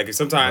fact. Like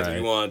sometimes if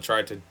you Right. want to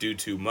try to do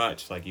too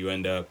much, like you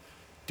end up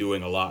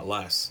doing a lot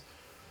less.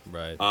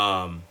 Right.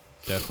 Um.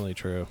 Definitely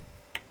true.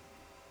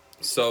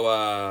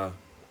 So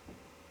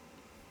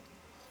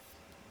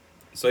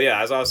So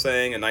yeah, as I was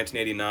saying, in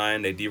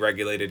 1989 they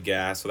deregulated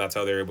gas, so that's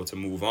how they were able to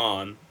move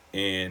on.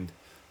 And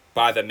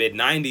by the mid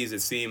 90s,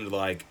 it seemed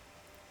like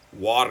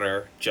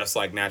water, just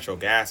like natural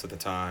gas at the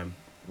time,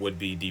 would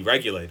be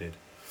deregulated.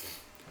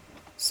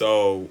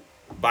 So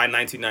by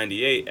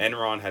 1998,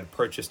 Enron had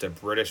purchased a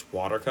British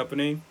water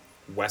company,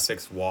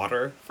 Wessex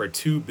Water, for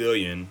 2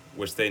 billion,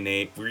 which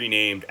they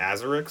renamed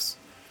Azerix.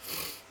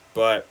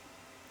 But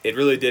it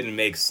really didn't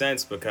make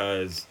sense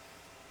because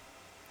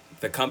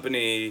the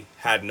company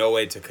had no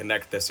way to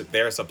connect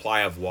their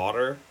supply of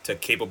water to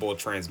capable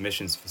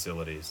transmissions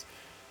facilities.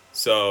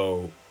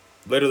 So,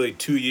 literally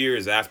 2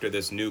 years after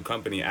this new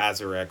company,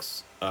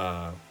 Azerex,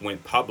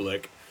 went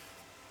public,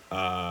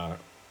 uh,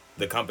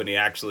 the company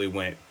actually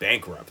went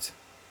bankrupt.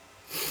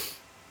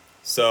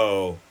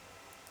 So,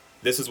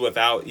 this is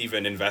without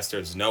even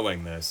investors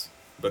knowing this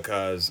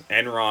because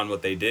Enron,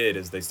 what they did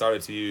is they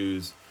started to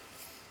use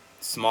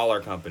smaller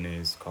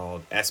companies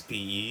called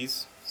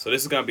SPEs. So,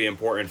 this is going to be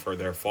important for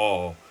their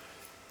fall.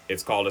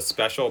 It's called a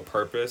special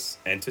purpose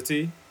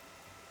entity.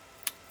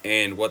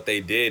 And what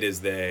they did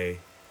is they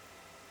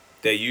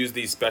use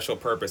these special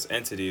purpose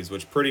entities,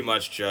 which pretty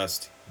much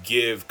just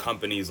give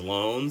companies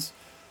loans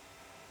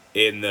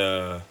in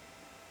the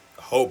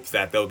hope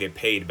that they'll get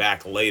paid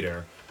back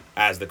later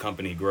as the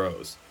company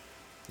grows.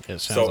 It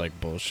sounds So, like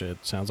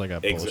bullshit. Sounds like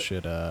a exa-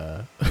 bullshit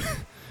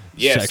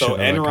yeah, so section of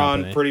a Enron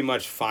company. pretty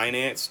much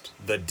financed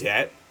the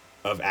debt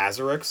of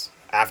Azerix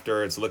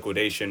after its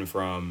liquidation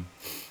from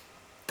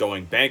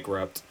going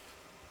bankrupt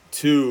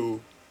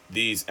to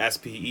these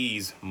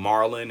SPEs,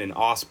 Marlin and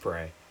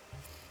Osprey.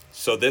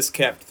 So this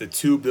kept the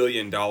 $2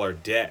 billion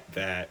debt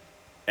that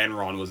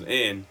Enron was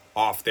in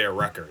off their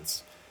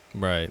records.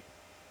 Right.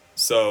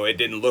 So it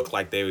didn't look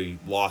like they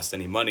lost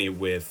any money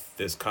with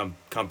this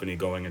company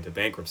going into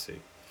bankruptcy.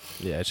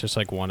 Yeah, it's just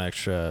like one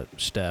extra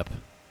step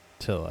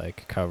to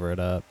like cover it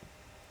up.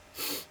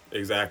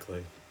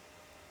 Exactly. Hmm.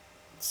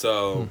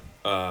 So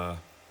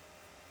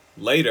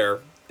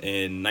later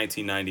in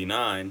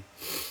 1999,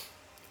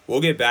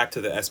 we'll get back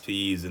to the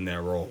SPEs in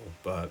their role,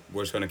 but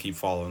we're just going to keep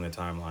following the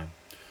timeline.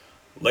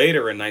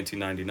 Later in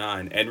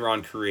 1999,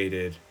 Enron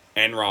created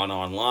Enron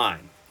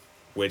Online,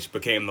 which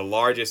became the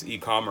largest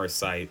e-commerce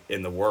site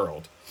in the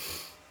world.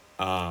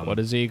 What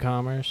is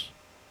e-commerce?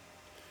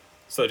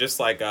 So just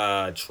like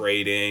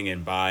trading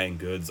and buying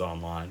goods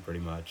online, pretty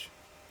much.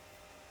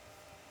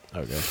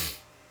 Okay.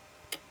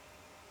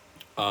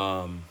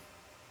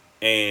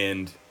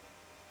 And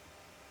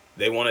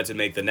they wanted to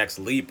make the next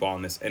leap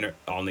on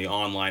on the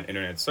online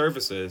internet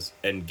services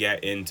and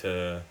get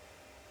into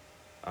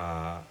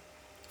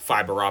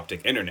fiber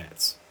optic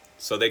internets.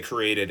 So they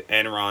created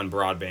Enron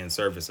Broadband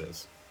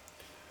Services.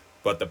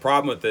 But the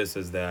problem with this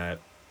is that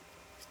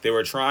they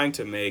were trying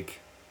to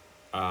make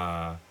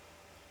uh,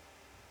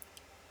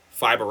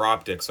 fiber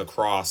optics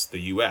across the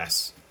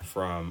U.S.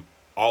 from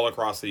all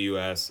across the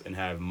U.S. and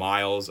have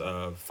miles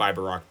of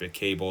fiber optic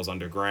cables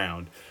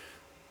underground.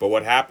 But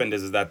what happened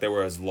is that there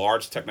was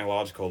large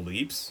technological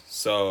leaps,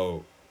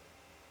 so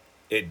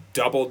it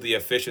doubled the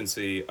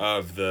efficiency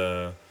of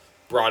the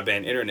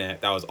broadband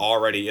internet that was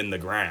already in the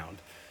ground.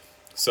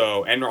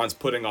 So Enron's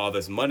putting all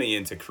this money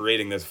into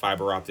creating this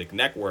fiber optic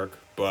network,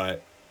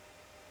 but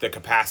the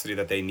capacity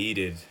that they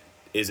needed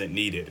isn't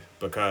needed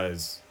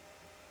because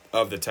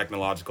of the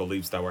technological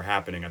leaps that were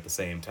happening at the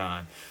same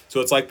time. So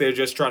it's like they're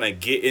just trying to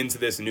get into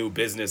this new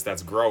business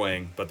that's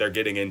growing, but they're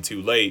getting in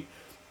too late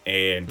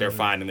and they're Mm-hmm.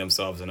 finding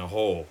themselves in a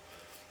hole.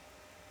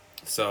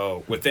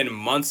 So within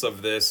months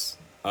of this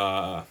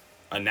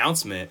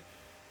announcement,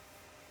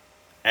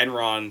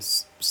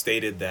 Enron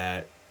stated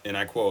that, and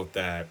I quote,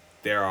 that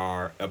there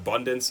are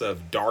abundance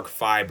of dark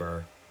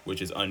fiber,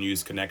 which is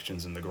unused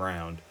connections in the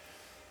ground,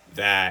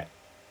 that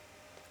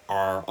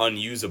are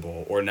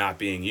unusable or not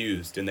being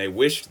used. And they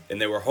wished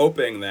and they were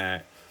hoping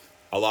that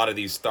a lot of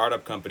these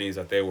startup companies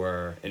that they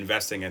were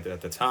investing in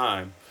at the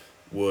time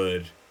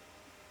would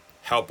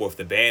help with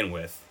the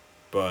bandwidth,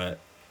 but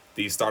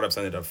these startups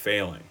ended up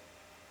failing.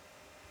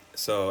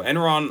 So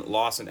Enron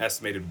lost an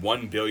estimated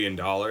 $1 billion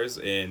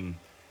in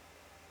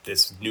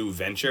this new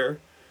venture,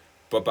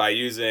 but by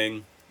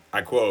using,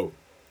 I quote,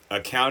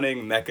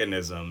 accounting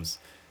mechanisms,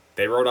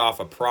 they wrote off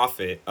a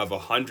profit of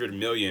 100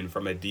 million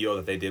from a deal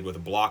that they did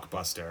with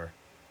Blockbuster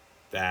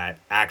that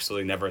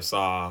actually never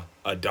saw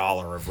a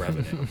dollar of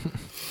revenue.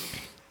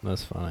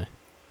 That's funny.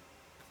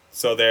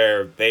 So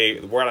they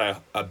were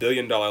at a $1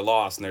 billion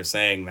loss, and they're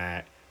saying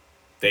that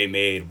they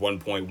made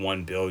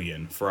 1.1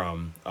 billion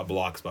from a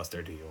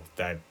Blockbuster deal.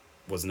 That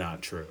was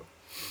not true.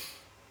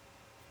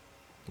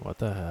 What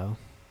the hell?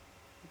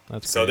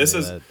 That's So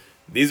crazy. That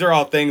these are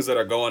all things that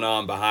are going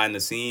on behind the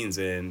scenes,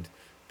 and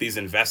these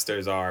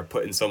investors are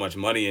putting so much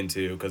money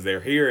into because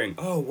they're hearing,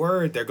 oh,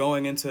 word, they're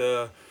going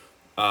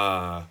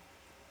uh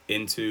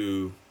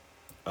into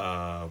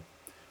uh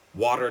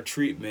water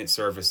treatment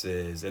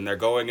services, and they're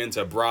going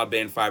into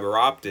broadband fiber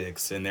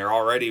optics, and they're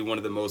already one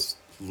of the most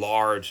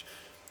large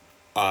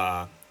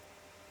uh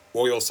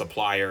oil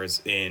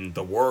suppliers in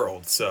the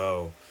world.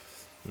 So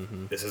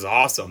mm-hmm. this is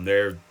awesome.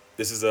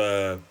 this is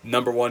a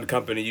number one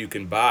company you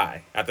can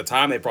buy. At the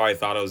time, they probably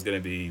thought it was going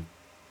to be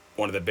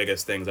one of the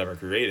biggest things ever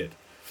created.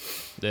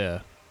 Yeah.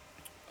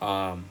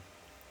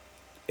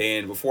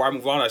 And before I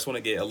move on, I just want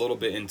to get a little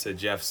bit into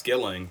Jeff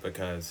Skilling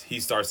because he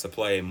starts to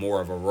play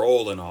more of a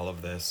role in all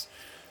of this.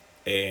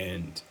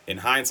 And in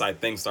hindsight,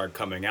 things start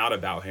coming out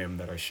about him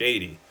that are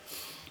shady.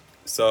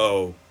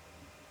 So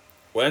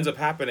what ends up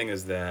happening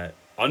is that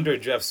under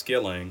Jeff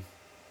Skilling,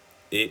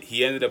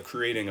 he ended up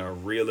creating a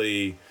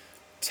really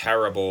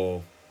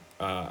terrible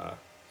uh,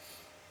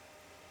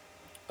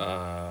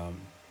 um,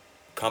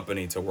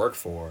 company to work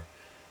for,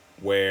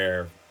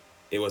 where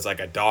it was like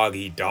a dog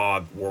eat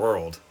dog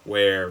world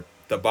where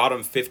the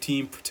bottom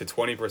 15 to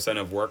 20%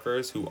 of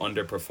workers who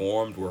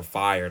underperformed were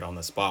fired on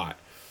the spot.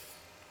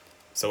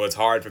 So it's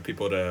hard for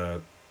people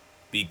to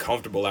be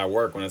comfortable at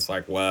work when it's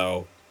like,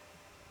 well,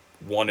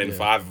 one in Yeah.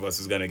 five of us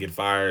is going to get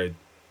fired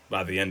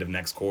by the end of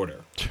next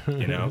quarter,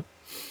 you know?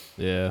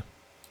 Yeah.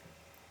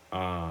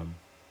 Um,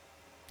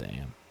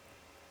 Damn.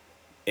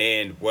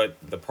 and what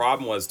the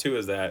problem was too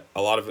is that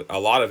a lot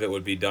of it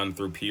would be done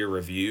through peer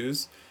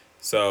reviews.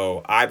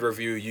 So I'd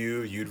review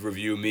you, you'd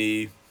review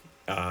me,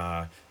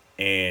 uh,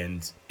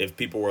 and if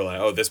people were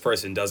like, "Oh, this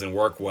person doesn't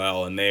work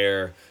well," and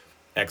they're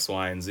X,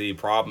 Y, and Z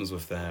problems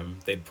with them,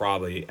 they'd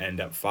probably end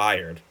up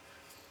fired.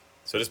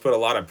 So just put a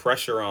lot of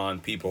pressure on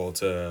people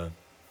to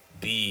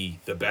be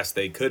the best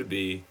they could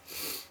be,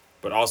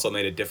 but also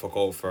made it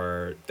difficult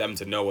for them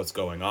to know what's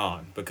going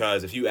on.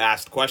 Because if you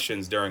asked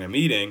questions during a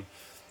meeting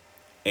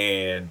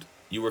and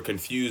you were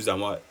confused on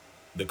what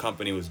the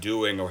company was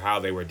doing or how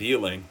they were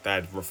dealing,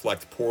 that'd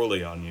reflect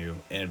poorly on you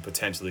and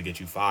potentially get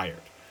you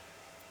fired.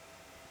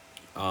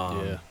 Yeah.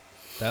 Um,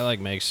 That like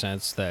makes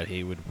sense that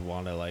he would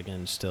want to like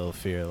instill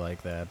fear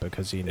like that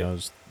because he it,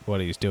 knows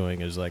what he's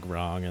doing is like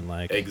wrong and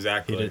like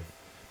exactly,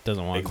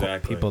 doesn't want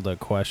exactly. people to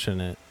question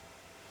it.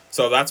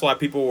 So that's why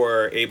people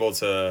were able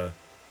to.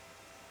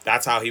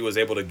 That's how he was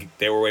able to.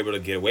 They were able to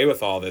get away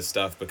with all this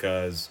stuff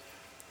because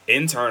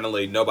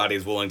internally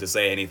nobody's willing to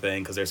say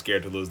anything because they're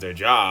scared to lose their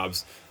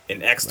jobs,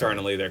 and Right.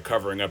 externally they're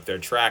covering up their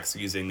tracks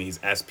using these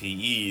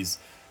SPEs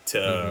to,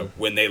 Mhm.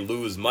 when they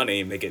lose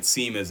money, make it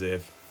seem as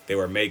if they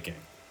were making.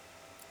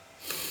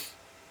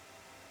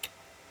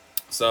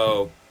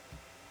 So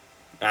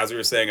as we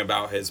were saying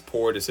about his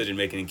poor decision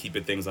making and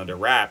keeping things under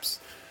wraps,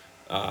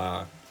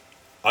 uh,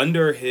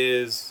 under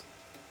his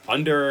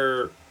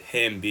under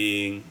him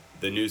being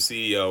the new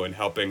CEO and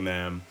helping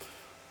them,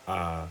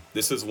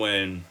 this is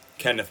when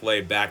Kenneth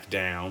Lay backed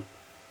down.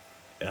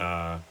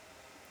 Uh,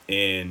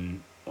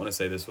 in I want to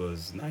say this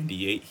was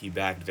 '98. He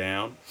backed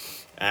down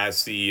as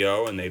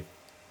CEO, and they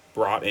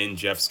brought in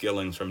Jeff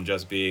Skillings from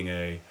just being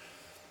a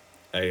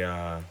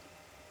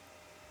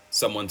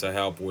someone to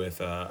help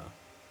with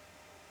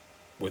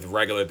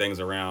regular things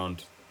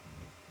around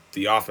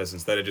the office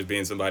instead of just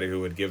being somebody who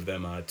would give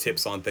them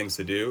tips on things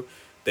to do.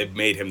 They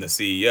made him the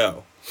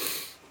CEO,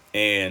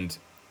 and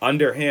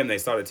under him, they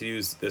started to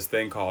use this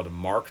thing called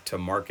mark to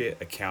market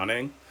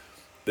accounting.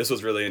 This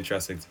was really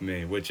interesting to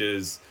me, which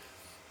is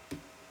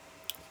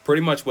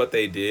pretty much what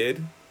they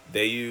did.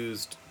 They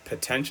used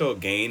potential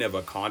gain of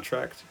a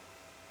contract.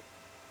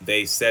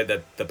 They said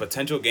that the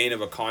potential gain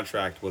of a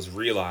contract was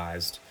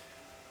realized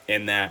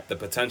and that the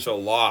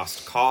potential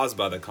loss caused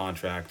by the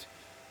contract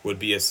would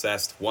be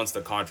assessed once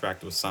the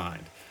contract was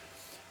signed.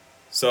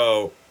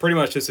 So, pretty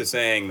much this is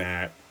saying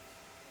that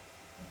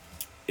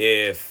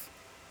if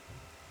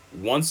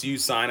once you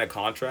sign a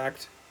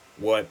contract,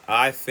 what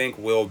I think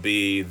will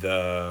be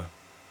the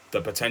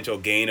potential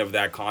gain of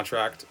that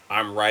contract,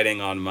 I'm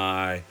writing on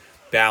my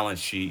balance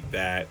sheet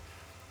that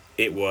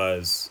it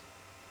was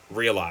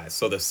realized.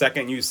 So the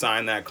second you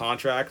sign that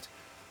contract,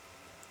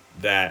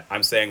 that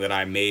I'm saying that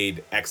I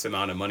made X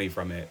amount of money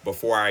from it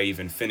before I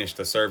even finished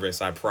the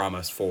service I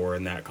promised for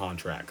in that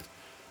contract.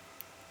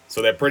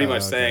 So they're pretty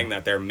much Oh, okay. saying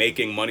that they're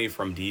making money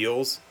from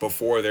deals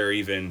before they're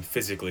even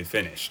physically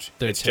finished.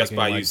 They're It's just taking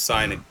by like you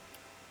signing it,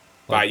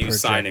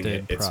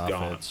 projected it's gone.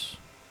 profits.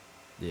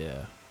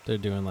 Yeah. They're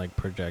doing like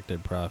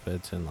projected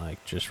profits and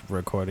like just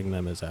recording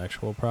them as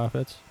actual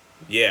profits.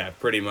 Yeah,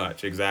 pretty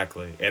much,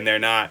 exactly.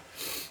 Not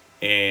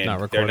And they're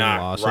recording not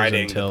losses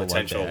writing the until like they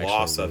potential actually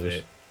loss of lose.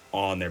 it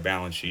on their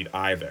balance sheet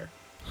either.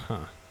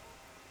 Huh.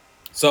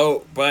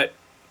 So, but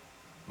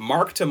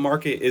mark to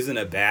market isn't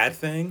a bad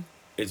thing.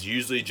 It's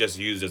usually just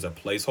used as a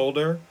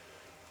placeholder.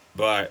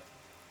 But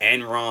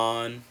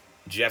Enron,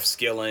 Jeff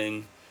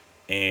Skilling,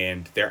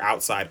 and their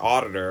outside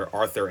auditor,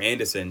 Arthur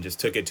Anderson, just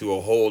took it to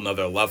a whole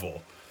nother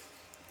level.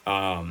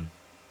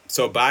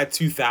 So by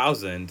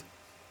 2000,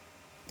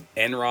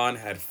 Enron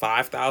had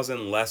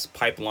 5,000 less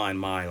pipeline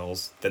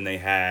miles than they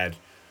had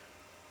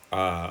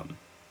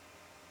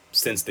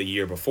since the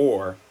year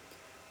before,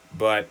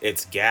 but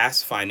its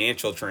gas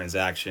financial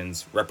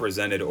transactions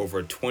represented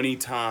over 20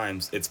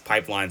 times its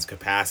pipeline's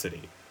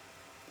capacity.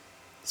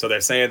 So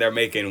they're saying they're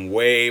making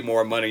way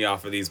more money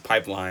off of these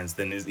pipelines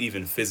than is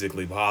even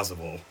physically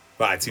possible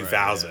by Right, yeah.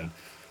 2000.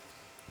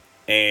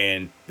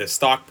 And the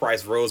stock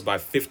price rose by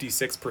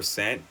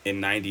 56% in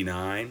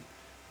 '99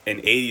 and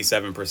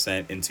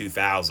 87% in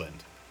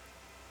 2000.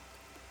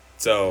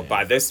 So Damn.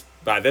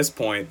 by this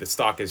point, the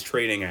stock is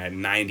trading at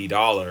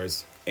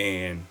 $90,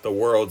 and the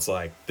world's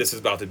like, this is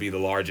about to be the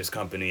largest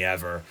company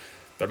ever.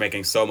 They're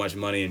making so much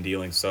money and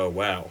dealing so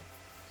well.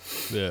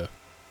 Yeah.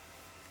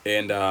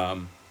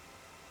 And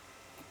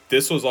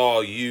this was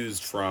all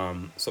used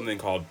from something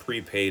called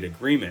prepaid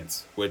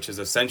agreements, which is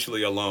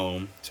essentially a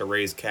loan to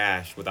raise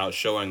cash without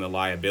showing the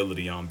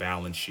liability on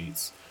balance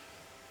sheets.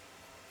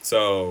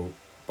 So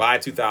by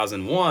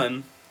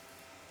 2001,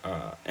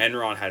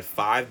 Enron had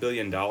 $5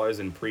 billion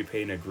in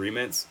prepaid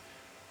agreements,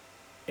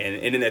 and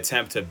in an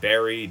attempt to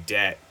bury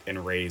debt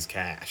and raise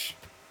cash.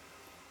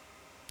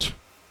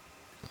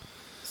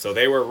 So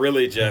they were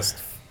really just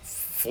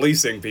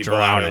fleecing people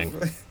Drowning.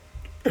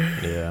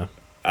 Yeah.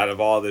 out of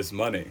all this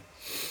money.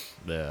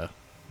 Yeah.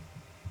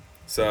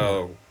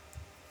 So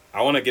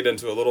I want to get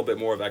into a little bit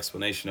more of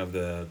explanation of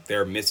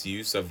their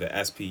misuse of the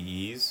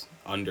SPEs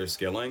under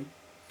skilling,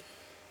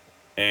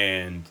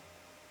 and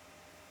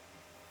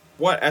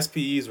what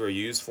SPEs were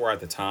used for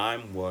at the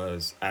time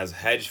was as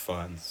hedge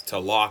funds to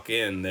lock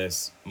in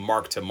this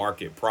mark to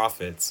market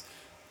profits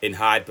and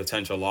hide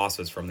potential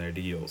losses from their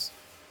deals.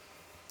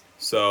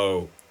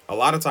 So a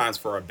lot of times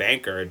for a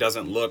banker, it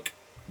doesn't look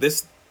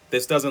this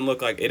doesn't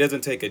look like, it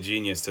doesn't take a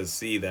genius to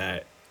see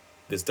that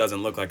this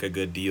doesn't look like a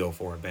good deal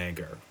for a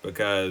banker,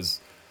 because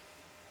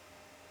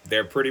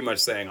they're pretty much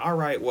saying, all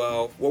right,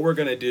 well, what we're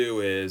going to do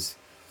is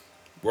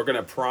we're going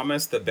to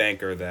promise the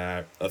banker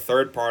that a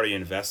third party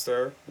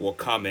investor will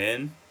come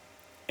in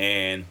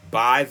and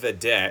buy the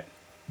debt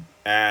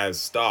as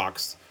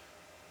stocks,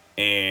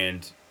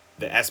 and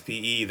the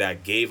SPE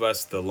that gave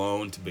us the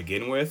loan to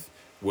begin with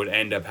would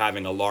end up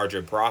having a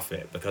larger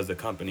profit because the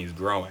company's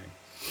growing.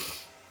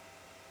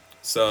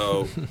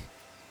 So,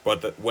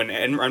 but when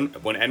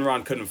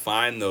Enron couldn't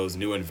find those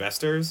new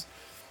investors,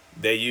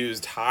 they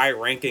used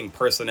high-ranking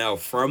personnel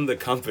from the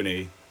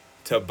company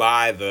to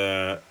buy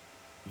the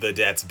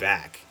debts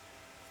back.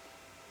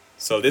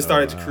 So this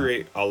started to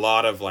create a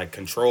lot of like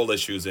control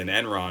issues in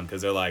Enron,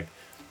 because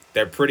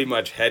they're pretty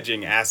much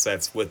hedging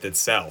assets with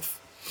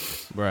itself.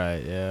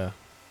 Right. Yeah.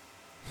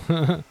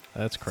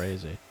 That's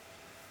crazy.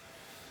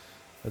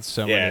 That's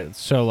so Yeah. many.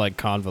 It's so like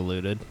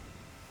convoluted.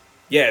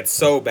 Yeah, it's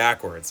so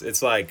backwards.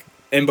 It's like,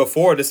 and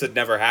before, this had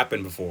never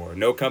happened before.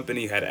 No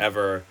company had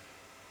ever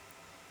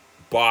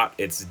bought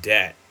its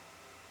debt,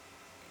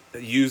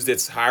 used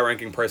its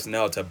high-ranking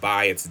personnel to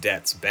buy its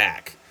debts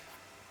back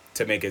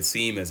to make it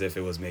seem as if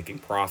it was making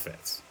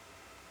profits.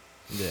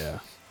 Yeah.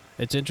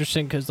 It's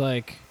interesting because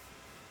like,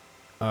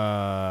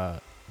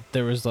 there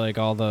was like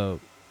all the,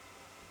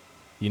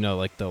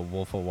 like the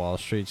Wolf of Wall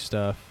Street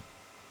stuff.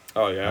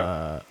 Oh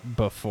yeah.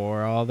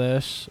 Before all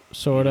this,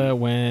 sorta,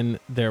 when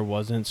there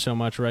wasn't so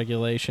much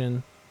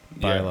regulation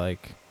by Yeah.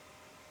 like,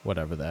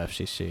 whatever, the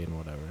FCC and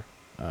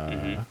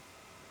whatever,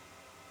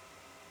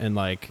 and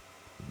like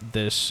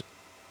this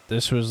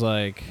was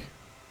like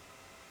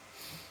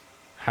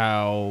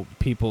how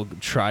people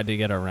tried to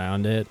get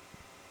around it,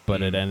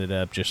 but it ended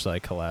up just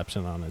like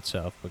collapsing on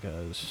itself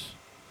because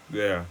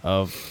Yeah.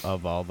 of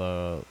all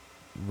the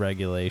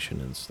regulation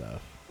and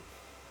stuff.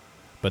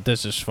 But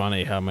this is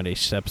funny how many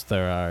steps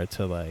there are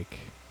to like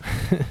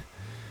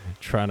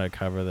trying to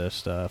cover this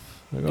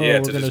stuff. Like, Yeah,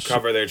 we're to gonna just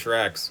cover their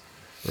tracks.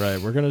 right,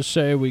 we're gonna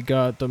say we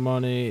got the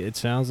money. It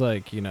sounds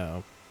like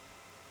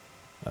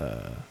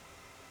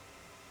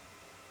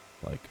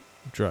like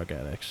drug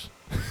addicts.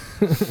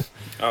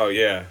 Oh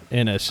yeah.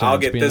 In a sense, I'll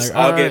get being this. like,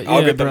 I'll "All get. right,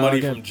 I'll yeah, get the bro, money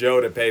I'll get-" from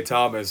Joe to pay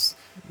Thomas.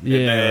 Yeah,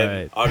 and then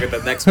right. I'll get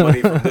the next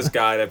money from this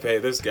guy to pay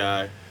this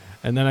guy.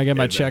 And then I get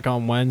my And then- check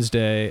on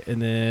Wednesday, and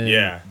then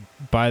Yeah.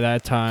 by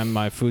that time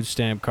my food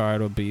stamp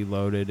card will be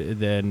loaded. And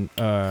then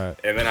And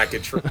then I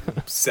could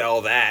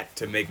sell that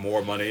to make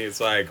more money. It's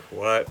like,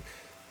 what?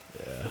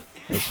 yeah,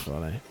 that's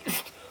funny.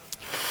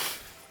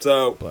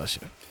 So Bless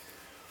you.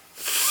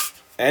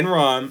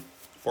 Enron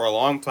for a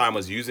long time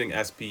was using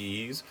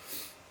SPEs,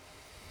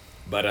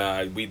 but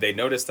they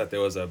noticed that there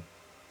was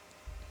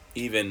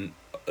even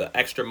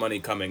extra money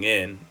coming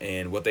in,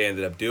 and what they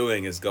ended up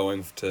doing is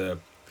going to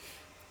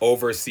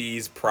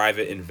overseas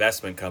private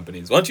investment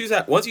companies. Once you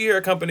hear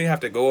a company have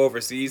to go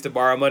overseas to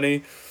borrow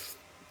money,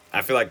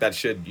 I feel like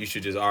you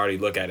should just already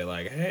look at it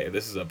like, hey,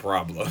 this is a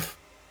problem.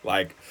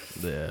 Like,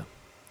 Yeah.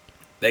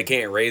 they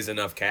can't raise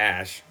enough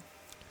cash,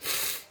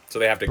 so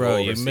they have to go Bro,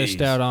 overseas. you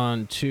missed out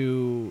on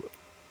two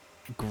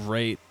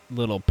great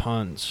little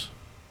puns.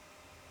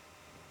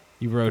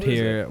 You wrote What is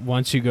here,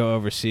 once you go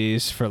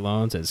overseas for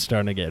loans, it's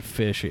starting to get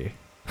fishy.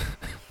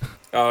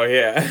 Oh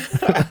yeah.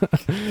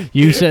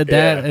 You said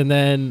that, Yeah. and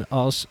then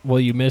also, well,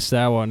 you missed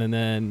that one, and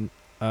then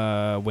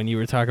when you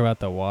were talking about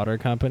the water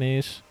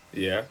companies,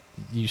 Yeah.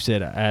 you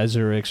said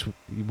Azurix.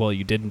 Well,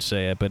 you didn't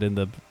say it, but in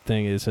the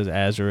thing it says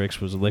Azurix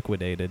was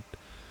liquidated.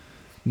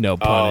 No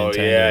pun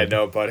intended. Yeah,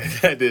 no pun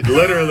intended.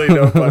 Literally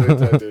no pun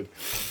intended.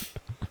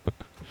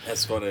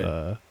 That's funny.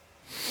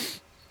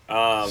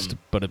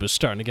 But it was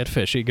starting to get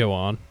fishy. Go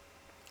on.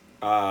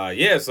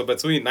 Yeah, so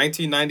between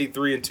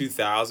 1993 and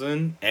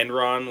 2000,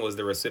 Enron was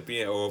the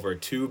recipient of over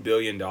 $2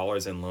 billion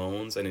in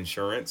loans and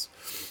insurance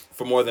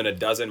for more than a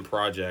dozen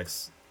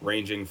projects,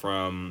 ranging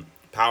from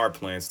power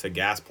plants to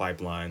gas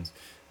pipelines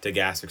to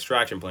gas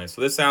extraction plants.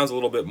 So this sounds a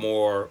little bit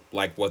more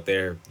like what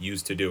they're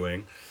used to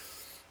doing.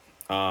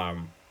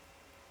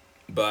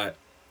 But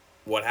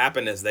what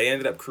happened is they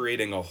ended up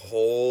creating a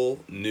whole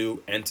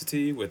new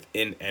entity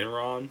within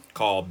Enron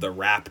called the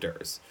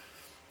Raptors.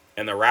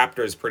 And the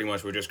Raptors pretty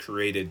much were just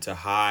created to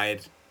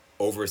hide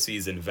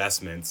overseas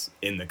investments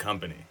in the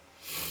company.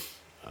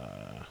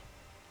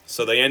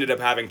 So they ended up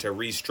having to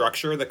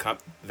restructure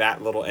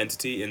that little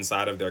entity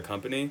inside of their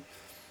company,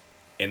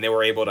 and they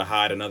were able to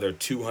hide another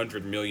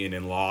 200 million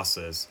in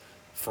losses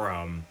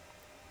from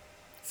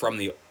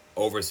the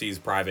overseas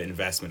private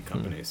investment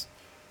companies.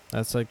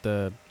 That's like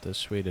the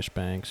Swedish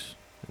banks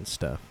and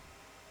stuff.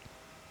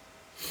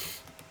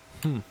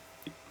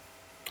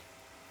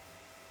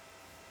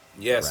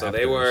 Yeah, Raptors. so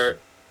they were.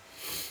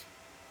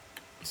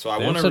 So I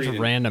They want have to such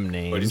read. random What'd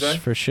you names say?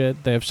 for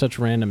shit. They have such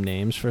random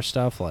names for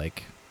stuff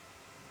like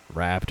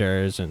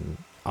Raptors and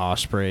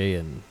Osprey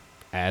and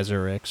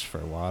Azurix for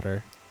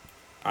water.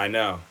 I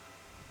know.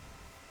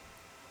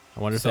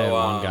 I wonder if So, they have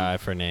one guy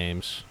for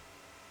names.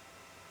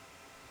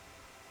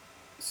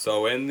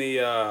 So in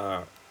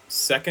the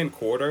second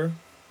quarter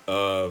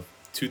of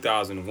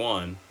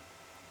 2001,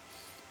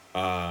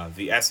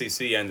 the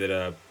SEC ended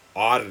up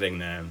auditing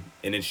them,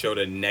 and it showed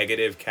a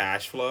negative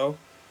cash flow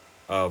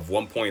of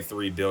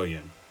 1.3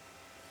 billion.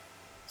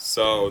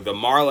 So the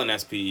Marlin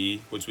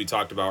SPE, which we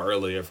talked about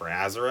earlier for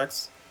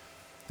Azarex,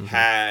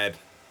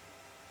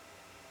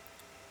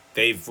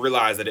 they've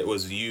realized that it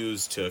was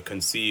used to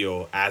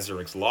conceal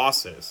Azarex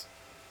losses,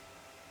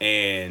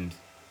 and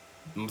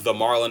the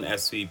Marlin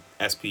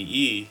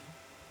SPE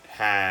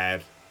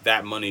had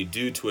that money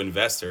due to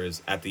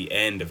investors at the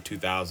end of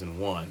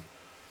 2001.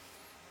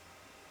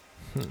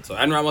 So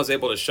Enron was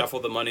able to shuffle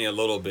the money a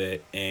little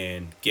bit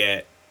and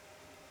get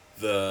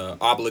the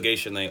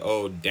obligation they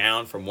owed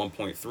down from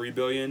 1.3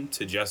 billion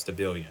to just a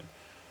billion.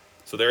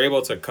 So they're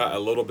able to cut a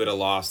little bit of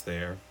loss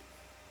there.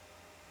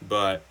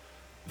 But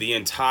the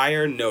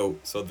entire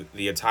note, so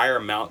the entire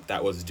amount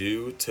that was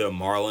due to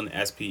Marlin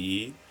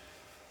SPE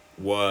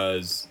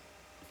was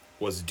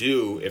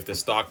due if the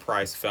stock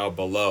price fell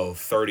below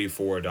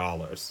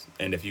 $34.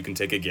 And if you can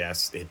take a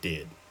guess, it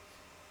did.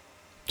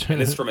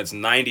 And it's from its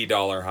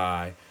 $90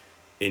 high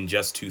in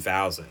just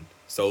 2000.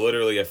 So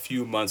literally a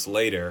few months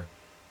later,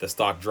 the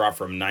stock dropped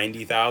from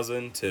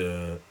 90,000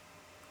 to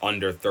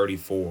under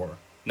 34.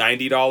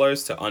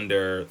 $90 to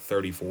under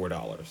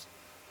 $34.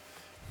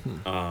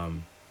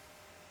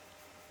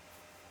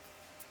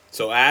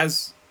 So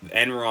as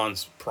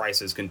Enron's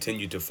prices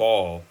continued to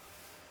fall,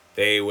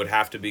 they would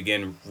have to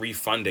begin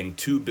refunding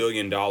 $2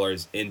 billion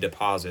in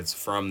deposits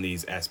from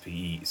these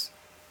SPEs.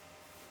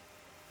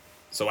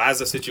 So as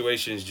the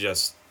situation is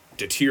just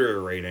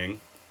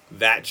deteriorating,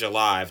 that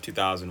July of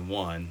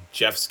 2001,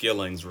 Jeff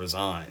Skillings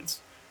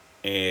resigns.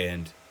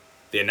 And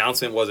the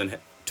announcement wasn't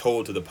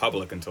told to the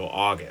public until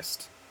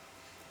August.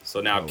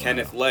 So now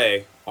Kenneth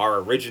Lay, our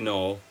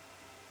original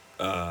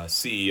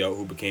CEO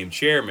who became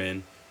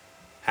chairman,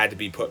 had to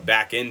be put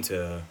back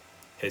into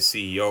his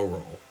CEO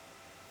role.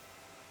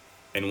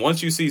 And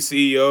once you see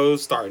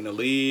CEOs starting to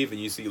leave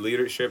and you see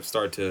leadership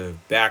start to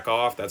back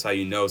off, that's how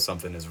you know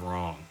something is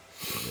wrong.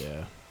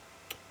 Yeah.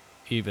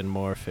 Even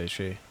more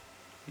fishy.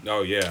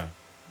 Oh, yeah.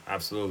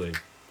 Absolutely.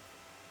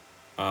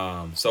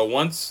 So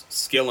once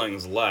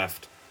Skillings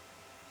left,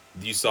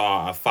 you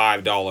saw a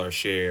 $5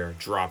 share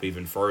drop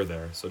even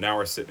further. So now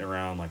we're sitting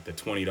around like the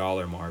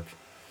 $20 mark.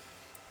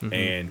 Mm-hmm.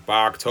 And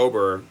by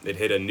October, it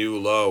hit a new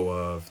low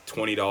of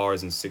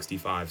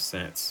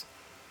 $20.65.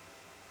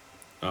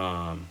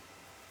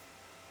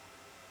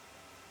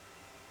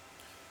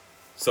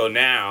 So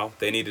now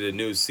they needed a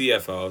new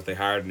CFO. They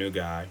hired a new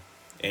guy,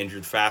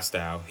 Andrew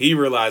Fastow. He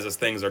realizes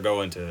things are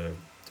going to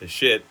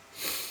shit,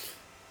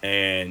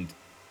 and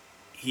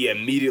he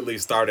immediately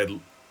started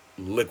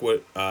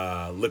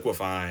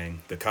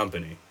liquefying the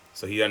company.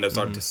 So he ended up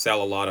starting to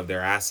sell a lot of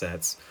their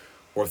assets,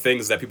 or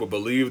things that people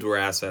believed were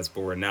assets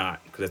but were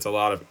not, because it's a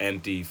lot of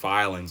empty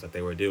filings that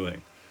they were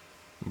doing.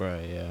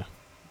 Right, yeah.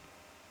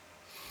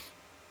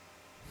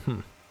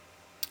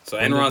 So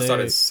Enron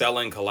started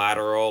selling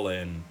collateral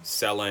and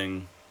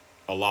selling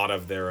a lot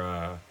of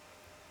their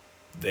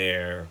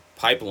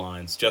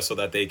pipelines just so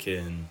that they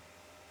can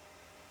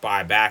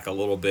buy back a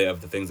little bit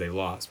of the things they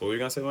lost. What were you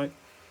gonna say, Mike?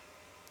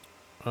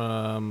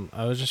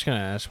 I was just gonna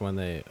ask when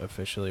they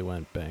officially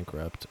went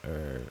bankrupt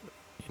or,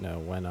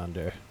 went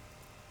under.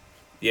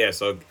 Yeah,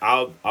 so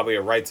I'll be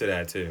right to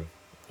that too.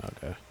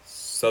 Okay.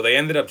 So they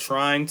ended up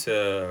trying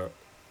to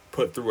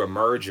put through a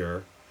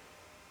merger,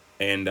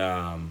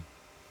 and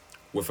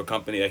with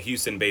a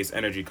Houston-based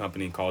energy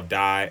company called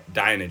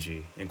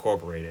Dynegy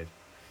Incorporated.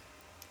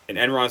 And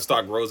Enron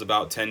stock rose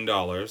about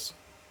 $10,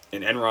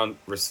 and Enron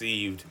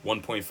received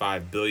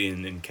 $1.5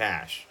 billion in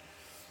cash,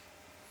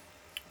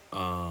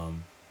 as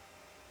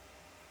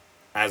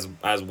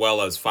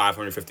well as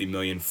 $550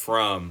 million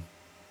from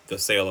the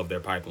sale of their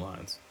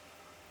pipelines.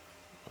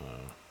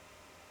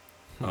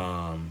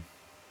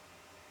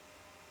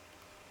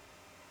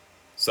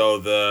 So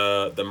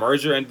the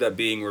merger ended up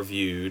being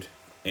reviewed,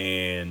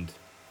 and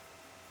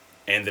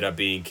ended up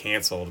being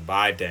canceled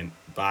by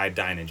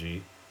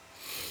Dynegy.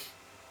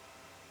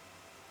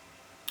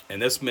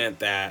 And this meant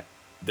that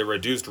the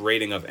reduced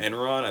rating of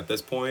Enron at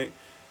this point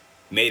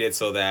made it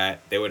so that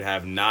they would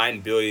have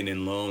 $9 billion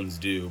in loans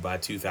due by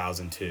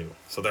 2002.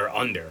 So they're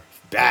under.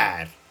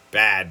 Bad,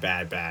 bad,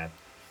 bad, bad.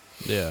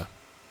 Yeah.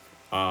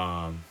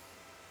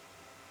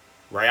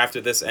 Right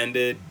after this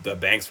ended, the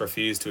banks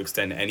refused to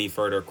extend any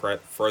further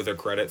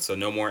credit, so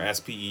no more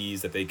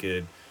SPEs that they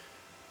could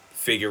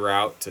figure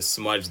out to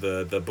smudge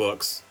the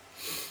books.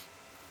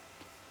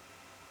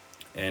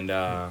 And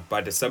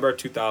by December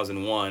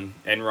 2001,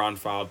 Enron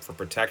filed for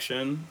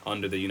protection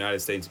under the United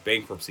States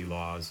bankruptcy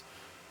laws,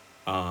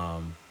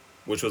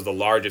 which was the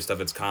largest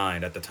of its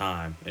kind at the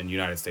time in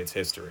United States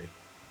history.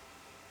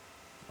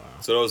 Wow.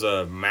 So it was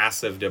a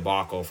massive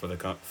debacle for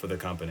the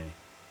company.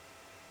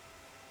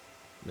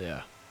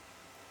 Yeah.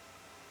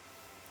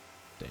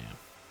 Damn.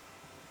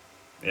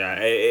 Yeah,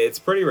 it's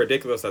pretty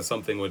ridiculous that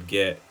something would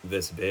get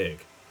this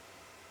big.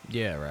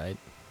 Yeah, right.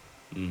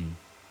 Mm.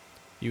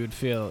 You would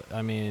feel,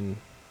 I mean,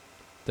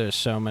 there's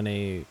so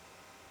many,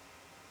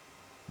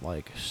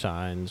 like,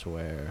 signs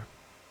where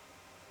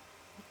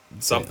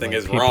Something like,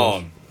 is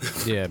wrong.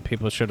 Yeah,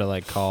 people should have,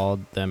 like,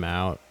 called them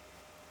out.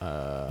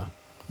 But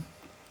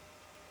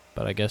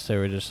I guess they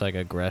were just, like,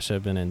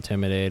 aggressive and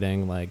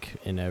intimidating, like,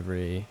 in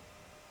every...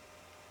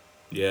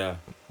 Yeah.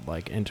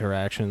 like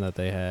interaction that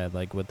they had,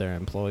 like with their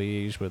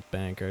employees, with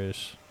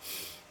bankers.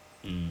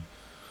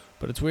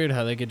 But it's weird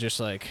how they could just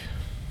like,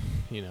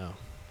 you know,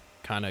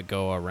 kind of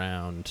go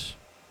around,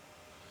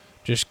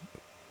 just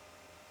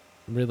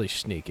really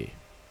sneaky.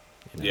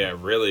 You know? Yeah,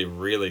 really,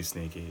 really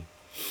sneaky.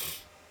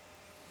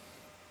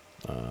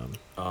 So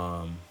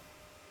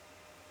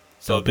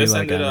don't be this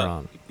like ended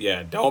Enron. up.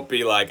 Yeah, don't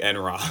be like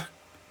Enron.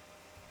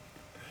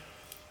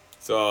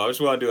 So I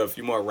just want to do a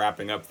few more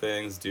wrapping up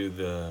things, do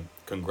the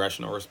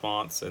congressional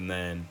response, and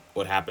then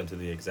what happened to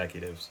the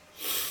executives.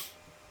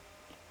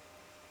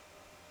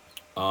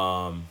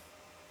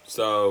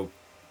 So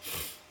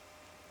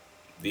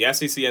the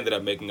SEC ended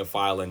up making a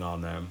filing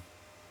on them,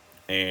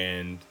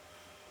 and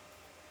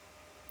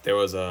there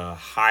was a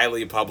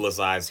highly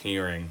publicized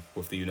hearing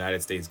with the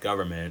United States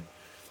government,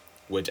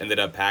 which ended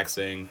up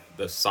passing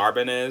the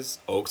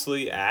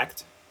Sarbanes-Oxley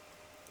Act.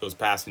 It was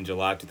passed in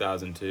July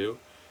 2002.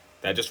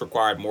 That just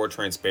required more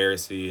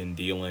transparency in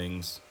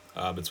dealings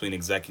between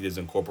executives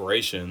and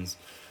corporations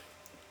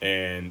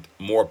and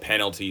more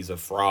penalties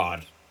of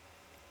fraud.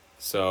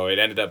 So it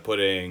ended up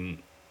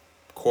putting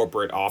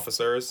corporate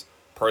officers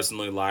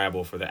personally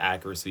liable for the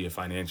accuracy of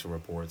financial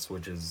reports,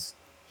 which is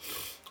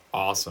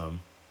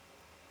awesome.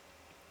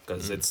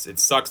 Because it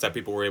sucks that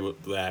they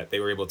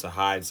were able to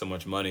hide so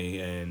much money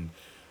and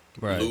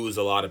lose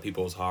a lot of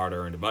people's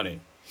hard-earned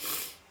money.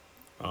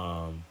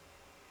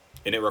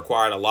 And it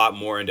required a lot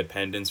more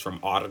independence from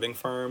auditing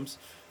firms,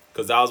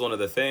 because that was one of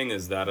the things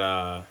is that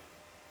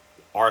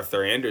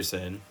Arthur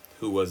Andersen,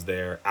 who was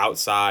their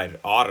outside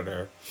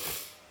auditor,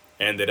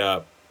 ended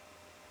up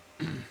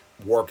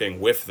working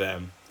with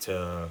them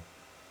to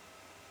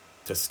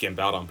skimp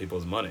out on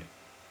people's money.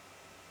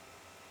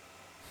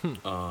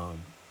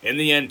 In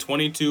the end,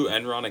 22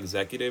 Enron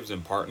executives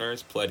and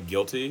partners pled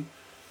guilty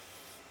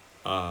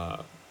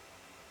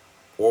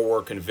or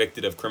were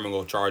convicted of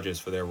criminal charges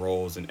for their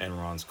roles in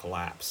Enron's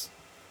collapse.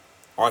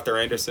 Arthur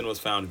Andersen was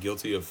found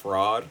guilty of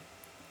fraud,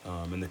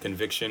 and the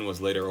conviction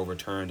was later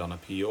overturned on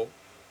appeal,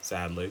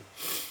 sadly.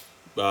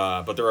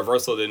 But the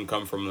reversal did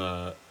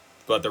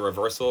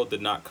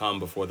not come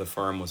before the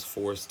firm was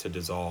forced to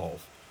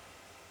dissolve.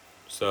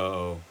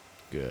 So,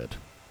 good.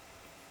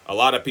 A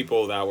lot of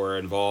people that were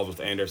involved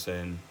with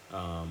Andersen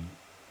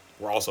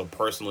were also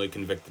personally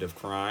convicted of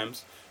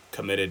crimes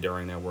committed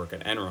during their work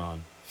at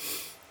Enron.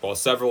 While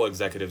several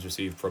executives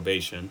received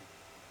probation,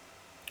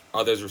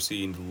 others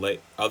received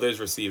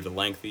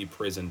lengthy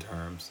prison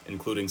terms,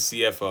 including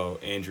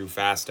CFO Andrew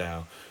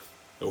Fastow,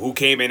 who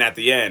came in at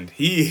the end.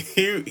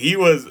 He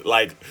was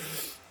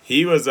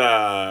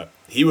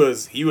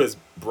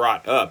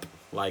brought up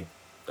like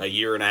a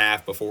year and a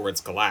half before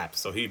its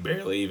collapse, so he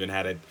barely even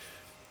had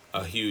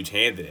a huge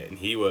hand in it, and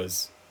he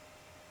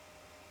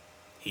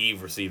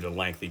received a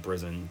lengthy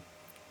prison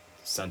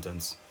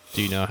sentence.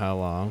 Do you know how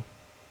long?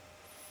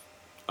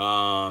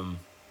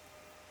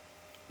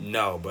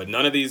 No, but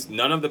none of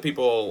the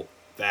people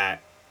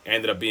that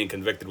ended up being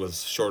convicted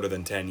was shorter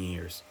than 10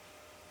 years.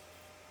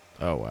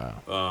 Oh,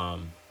 wow.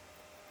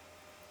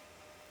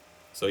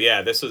 So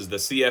yeah, this was the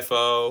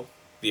CFO,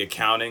 the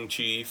accounting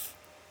chief,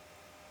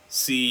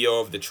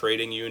 CEO of the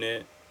trading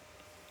unit,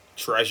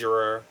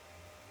 treasurer,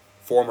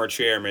 former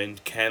chairman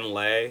Ken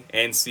Lay,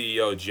 and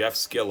CEO Jeff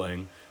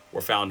Skilling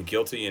were found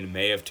guilty in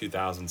May of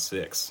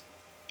 2006.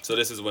 So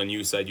this is when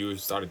you said you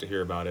started to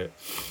hear about it.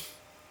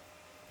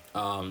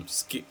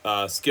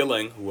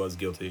 Skilling, who was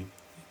guilty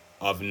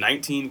of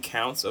 19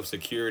 counts of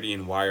security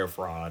and wire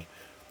fraud,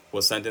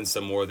 was sentenced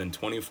to more than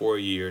 24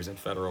 years in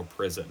federal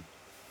prison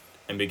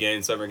and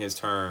began serving his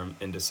term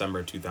in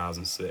December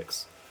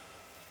 2006.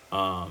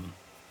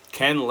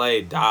 Ken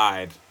Lay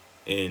died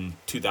in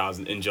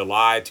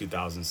July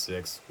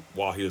 2006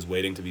 while he was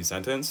waiting to be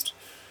sentenced.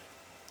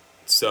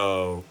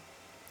 So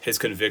his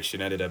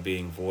conviction ended up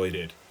being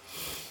voided.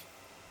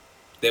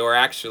 They were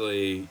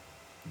actually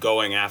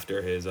going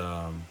after his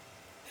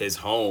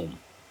home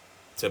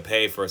to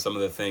pay for some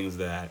of the things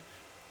that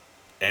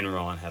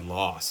Enron had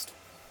lost.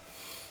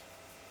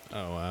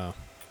 Oh wow.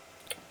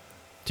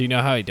 Do you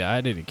know how he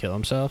died? Did he kill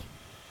himself?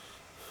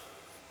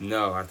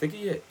 No, I think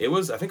it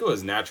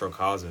was natural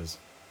causes.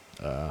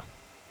 Uh.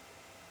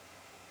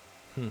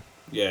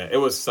 Yeah, it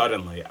was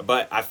suddenly.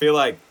 But I feel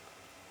like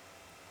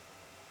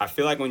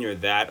when you're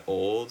that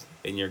old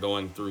and you're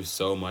going through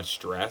so much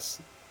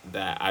stress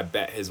that I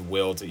bet his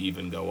will to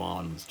even go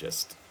on was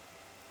just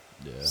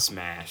Yeah.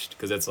 smashed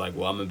because it's like,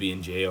 well, I'm going to be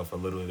in jail for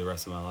literally the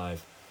rest of my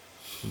life.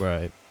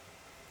 Right.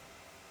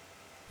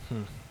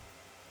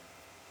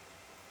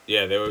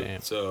 Yeah, they were.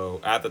 Damn.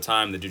 So at the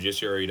time, the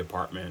Judiciary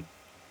Department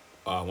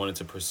wanted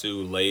to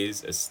pursue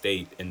Lay's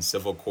estate in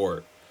civil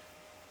court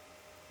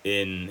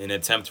in an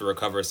attempt to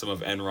recover some of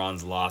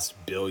Enron's lost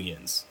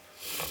billions.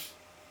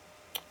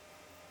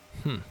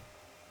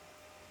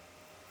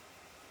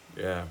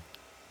 Yeah.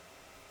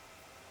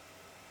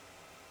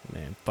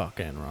 Man, fuck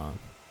Enron.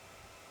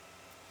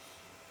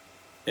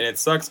 And it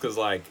sucks because,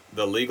 like,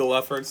 the legal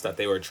efforts that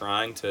they were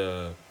trying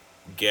to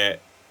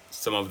get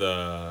some of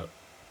the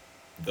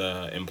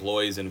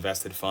employees'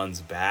 invested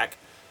funds back,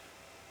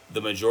 the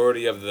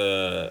majority of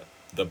the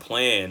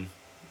plan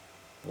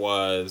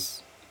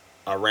was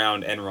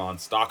around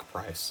Enron's stock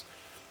price,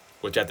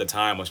 which at the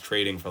time was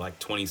trading for like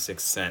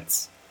 26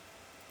 cents.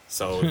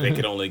 So they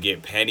could only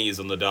get pennies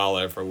on the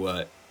dollar for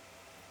what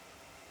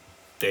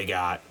they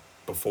got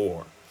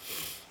before.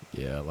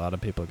 Yeah, a lot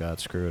of people got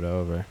screwed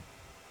over.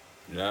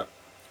 Yep.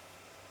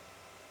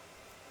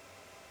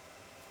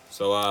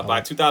 So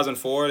by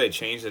 2004, they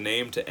changed the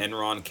name to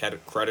Enron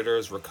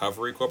Creditors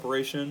Recovery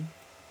Corporation.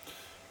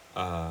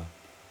 So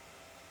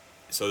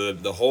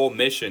the whole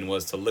mission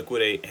was to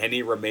liquidate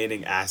any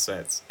remaining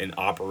assets and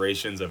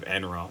operations of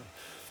Enron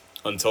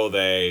until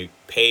they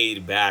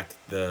paid back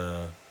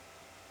the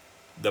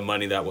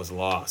money that was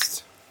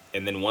lost.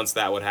 And then once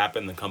that would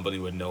happen, the company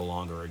would no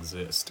longer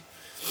exist.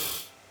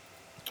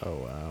 Oh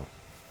wow.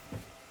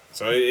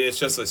 So it's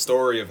just a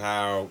story of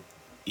how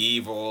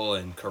evil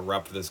and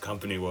corrupt this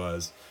company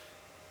was,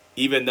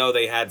 even though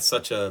they had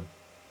such a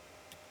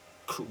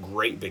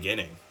great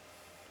beginning.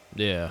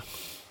 Yeah.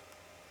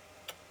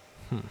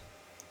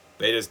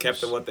 They just kept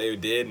to what they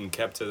did and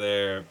kept to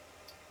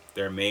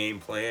their main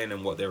plan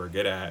and what they were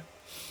good at.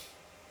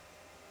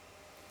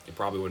 It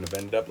probably wouldn't have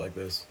ended up like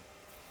this.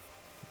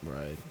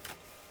 Right.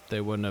 They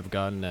wouldn't have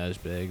gotten as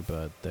big,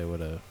 but they would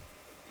have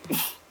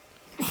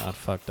not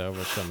fucked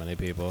over so many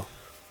people.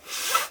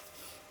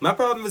 My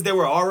problem is they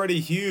were already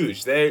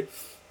huge. They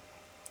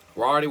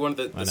were already one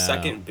of the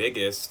second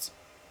biggest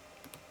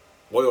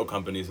oil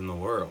companies in the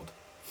world.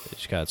 They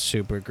just got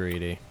super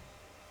greedy.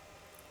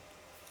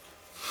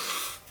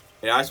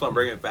 Yeah, I just want to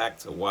bring it back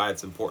to why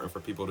it's important for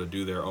people to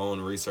do their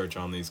own research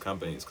on these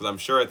companies. Because I'm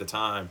sure at the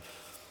time,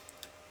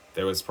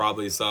 there was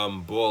probably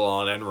some bull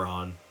on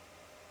Enron.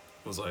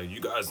 It was like,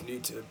 you guys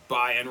need to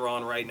buy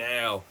Enron right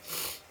now.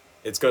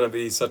 It's going to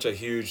be such a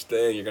huge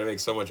thing. You're going to make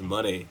so much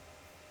money.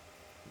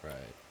 Right.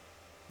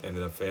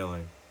 Ended up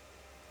failing.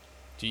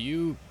 Do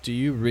you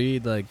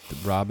read like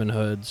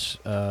Robinhood's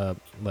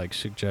like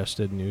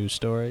suggested news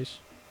stories?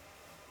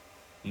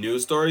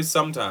 News stories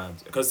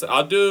sometimes, because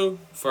I'll do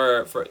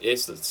for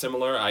it's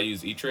similar. I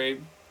use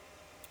E-Trade.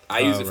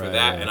 I use it for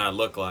that, and I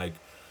look like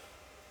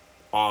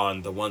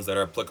on the ones that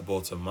are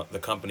applicable to the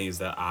companies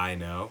that I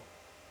know.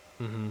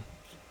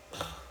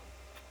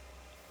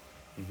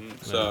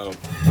 So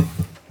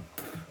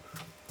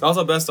it's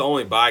also best to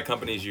only buy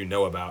companies you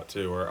know about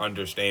too or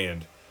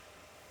understand.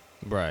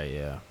 Right.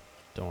 Yeah.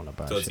 Don't want to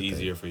buy. So it's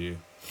easier for you.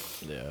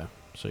 Yeah.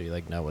 So you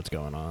like know what's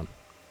going on.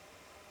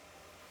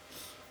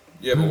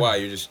 Yeah, but why?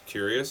 You're just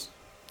curious?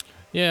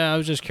 Yeah, I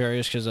was just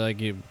curious because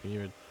like you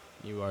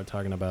are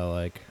talking about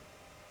like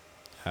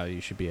how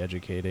you should be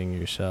educating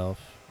yourself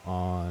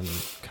on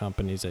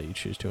companies that you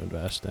choose to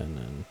invest in,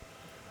 and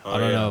I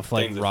don't know if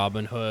like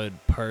Robinhood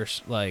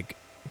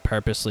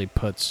purposely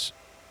puts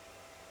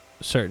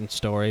certain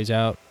stories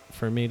out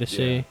for me to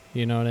see. Yeah.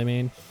 You know what I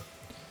mean?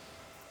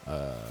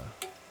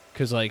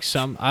 Cause like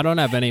I don't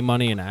have any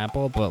money in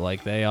Apple, but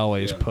like they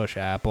always push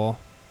Apple,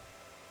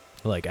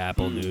 like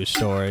Apple news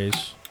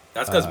stories.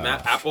 That's because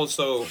Apple.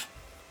 So,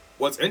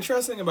 what's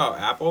interesting about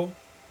Apple,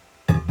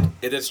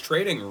 it is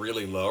trading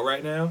really low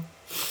right now,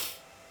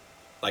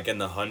 like in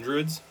the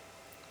hundreds,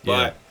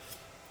 but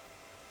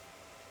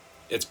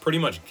it's pretty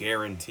much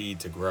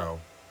guaranteed to grow.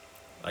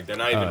 Like they're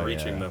not even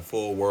reaching the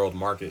full world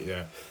market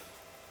yet.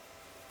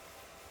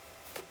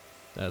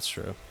 That's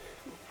true.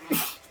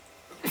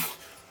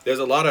 There's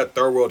a lot of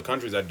third world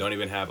countries that don't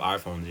even have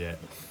iPhones yet,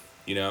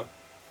 you know,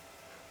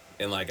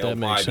 and like it'll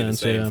probably be the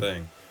same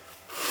thing.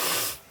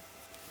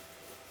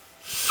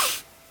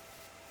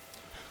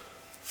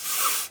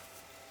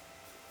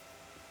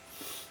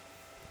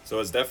 So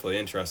it's definitely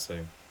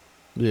interesting.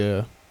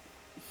 Yeah,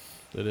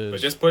 it is.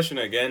 But just pushing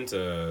again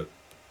to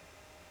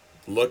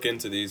look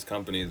into these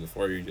companies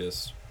before you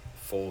just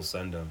full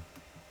send them.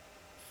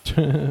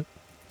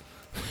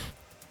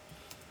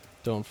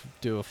 Don't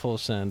do a full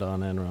send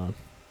on Enron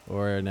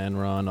or an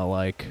Enron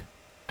alike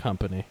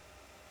company.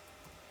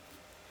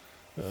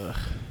 Ugh.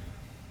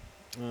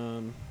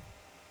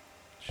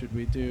 Should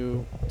we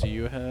do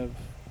you have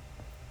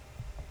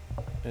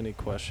any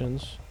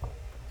questions?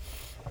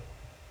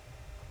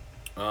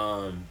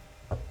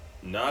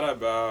 Not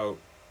about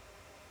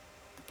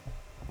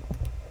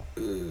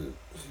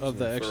Of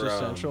the for,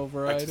 existential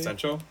variety?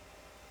 Existential?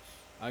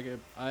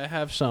 I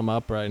have some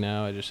up right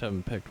now. I just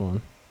haven't picked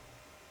one.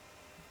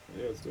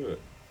 Yeah, let's do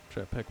it.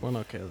 Should I pick one?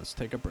 Okay, let's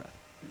take a breath.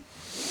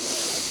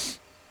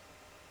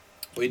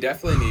 We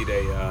definitely need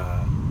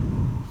a.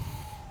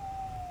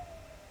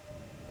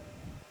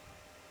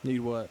 Need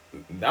what?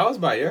 That was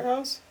by your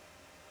house?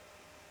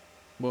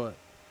 What?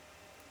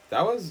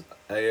 That was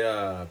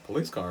a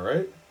police car,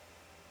 right?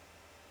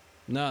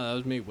 No, that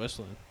was me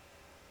whistling.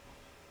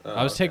 Oh,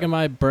 I was okay. taking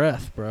my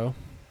breath, bro.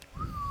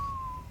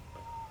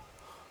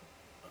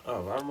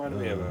 Oh, that reminded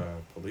me of a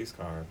police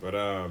car, but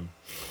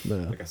Yeah.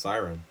 like a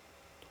siren.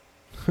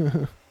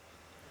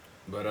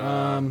 But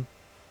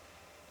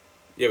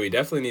yeah, we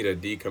definitely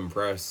need to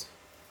decompress.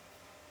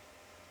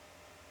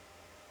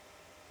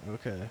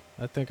 Okay,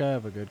 I think I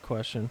have a good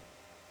question.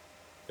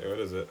 Yeah, what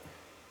is it?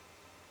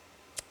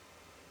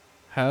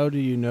 How do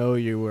you know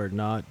you are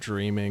not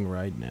dreaming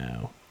right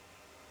now?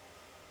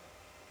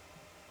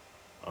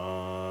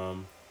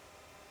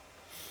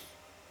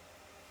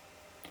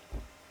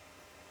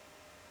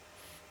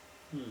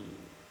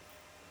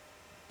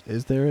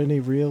 Is there any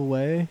real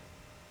way?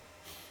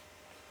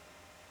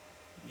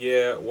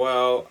 Yeah,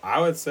 well,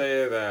 I would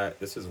say that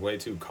this is way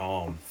too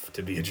calm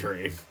to be a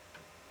dream.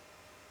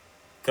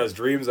 Because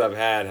dreams I've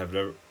had have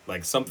never,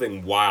 like,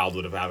 something wild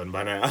would have happened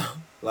by now.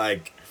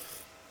 Like,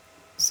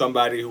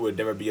 somebody who would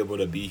never be able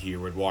to be here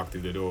would walk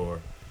through the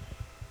door.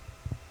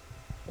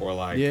 Or,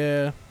 like,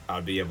 Yeah,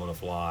 I'd be able to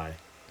fly.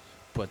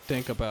 but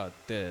think about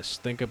this.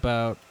 Think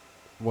about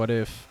what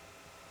if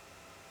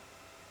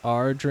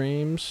our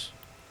dreams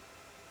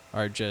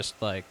are just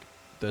like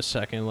the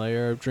second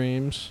layer of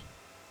dreams,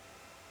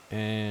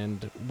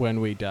 and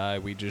when we die,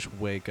 we just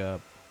wake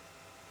up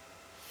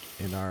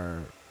in our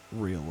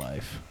real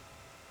life.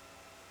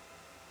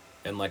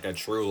 And, like, a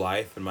true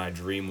life, and my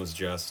dream was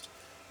just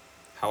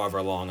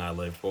however long I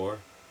lived for.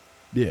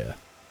 Yeah.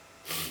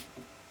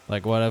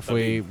 Like, what if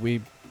That'd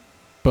we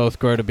both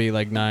grow to be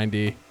like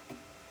 90,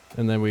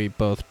 and then we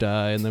both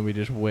die, and then we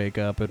just wake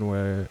up and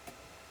we're,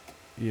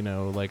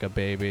 like a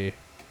baby.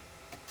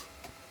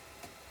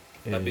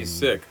 That'd be in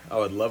sick. I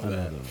would love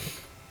that. another-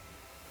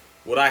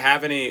 Would I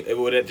have any?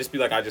 Would it just be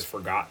like I just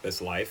forgot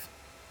this life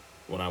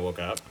when I woke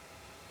up?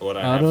 Or would I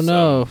I have don't some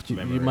know. You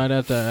memory? might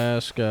have to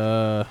ask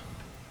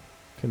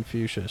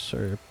Confucius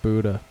or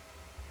Buddha.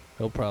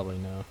 He'll probably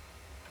know.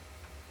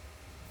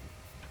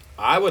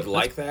 I would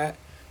like that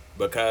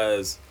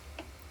because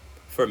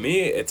for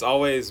me, it's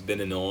always been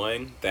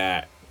annoying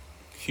that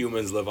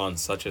humans live on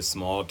such a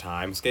small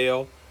time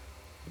scale,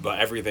 but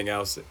everything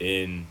else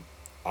in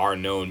our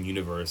known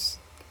universe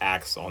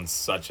acts on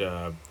such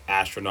a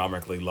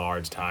astronomically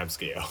large time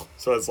scale.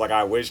 So it's like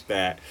I wish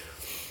that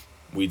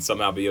we'd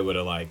somehow be able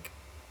to like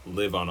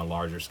live on a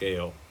larger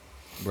scale.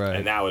 Right.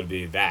 And that would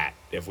be that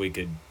if we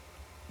could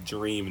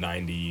dream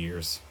 90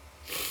 years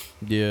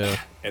Yeah.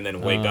 and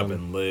then wake up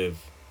and live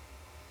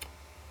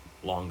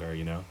longer,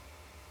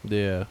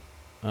 Yeah.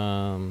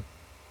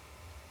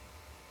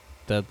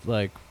 That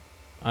like,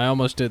 I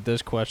almost did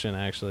this question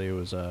actually. It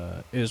was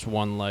is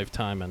one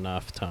lifetime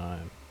enough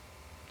time?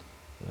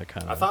 That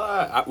kind of. I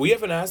thought we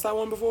haven't asked that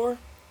one before.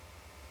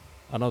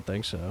 I don't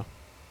think so.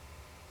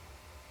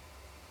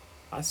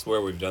 I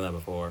swear we've done that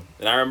before.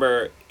 And I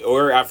remember,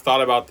 or I've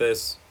thought about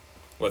this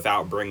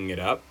without bringing it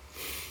up.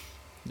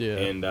 Yeah.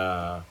 And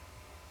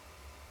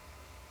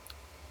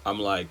I'm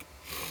like,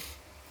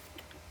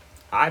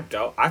 I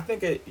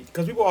think it,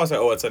 because people always say,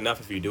 oh, it's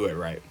enough if you do it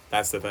right.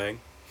 That's the thing.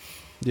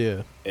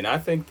 Yeah. And I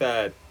think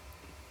that,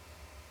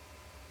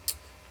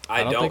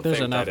 I don't think there's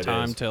enough that it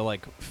time is. to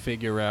like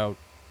figure out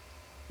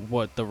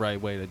what the right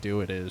way to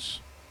do it is.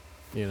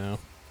 Yeah.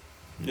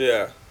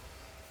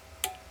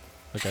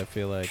 Like I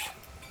feel like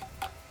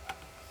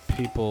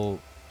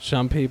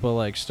some people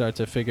like start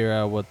to figure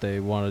out what they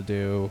want to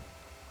do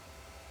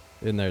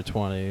in their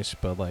 20s,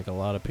 but like a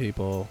lot of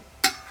people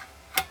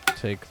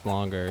take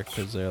longer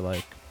because they're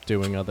like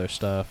doing other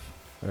stuff.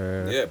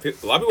 Or Yeah,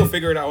 a lot of people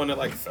figure it out when they're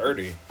like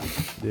 30.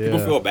 yeah. People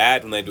feel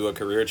bad when they do a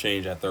career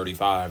change at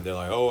 35. They're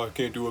like, oh, I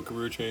can't do a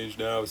career change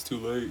now. It's too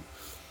late.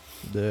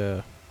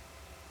 Yeah.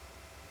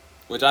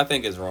 Which I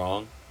think is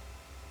wrong.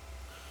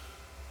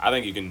 I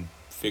think you can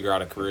figure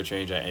out a career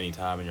change at any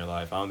time in your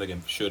life. I don't think it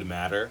should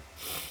matter.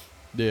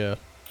 Yeah.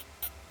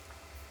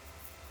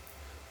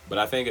 But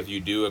I think if you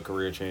do a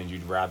career change,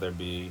 you'd rather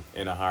be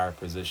in a higher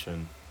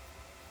position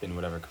in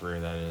whatever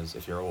career that is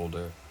if you're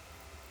older.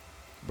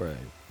 Right.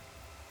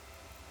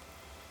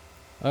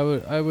 I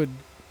would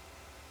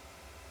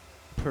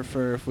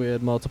prefer if we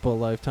had multiple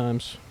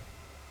lifetimes.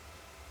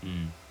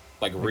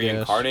 Like I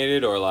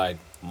reincarnated or like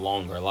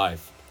longer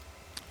life.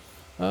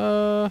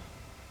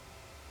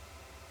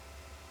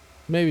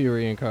 Maybe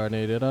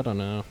reincarnated. I don't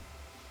know.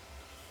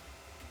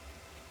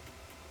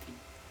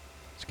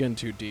 It's getting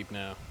too deep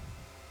now.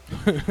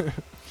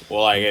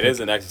 Well, like it is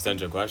an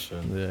existential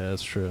question. Yeah,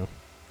 that's true.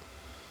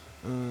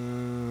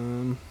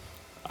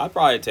 I'd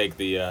probably take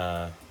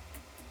the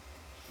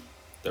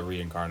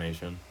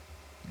reincarnation.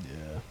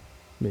 Yeah,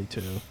 me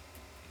too.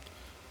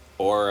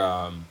 Or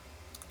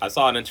I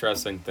saw an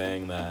interesting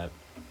thing that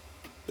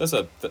this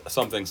is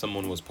something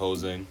someone was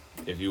posing.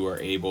 If you were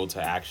able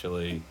to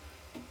actually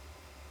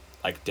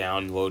like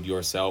download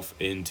yourself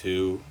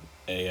into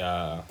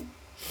a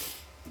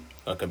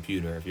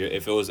computer,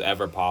 if it was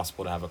ever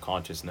possible to have a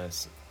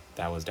consciousness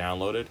that was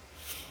downloaded,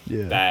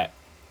 Yeah. that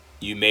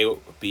you may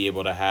be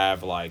able to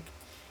have like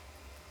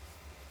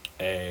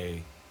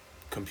a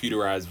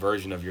computerized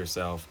version of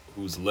yourself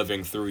who's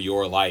living through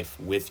your life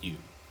with you.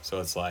 So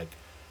it's like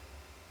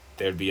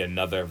there'd be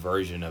another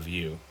version of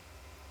you.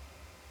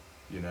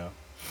 You know?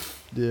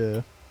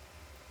 Yeah.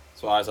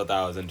 So I thought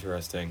that was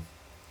interesting.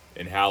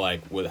 And how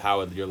how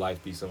would your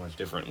life be so much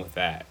different with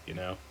that, you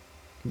know?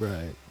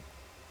 Right.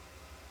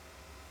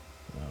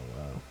 Oh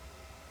wow.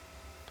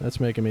 That's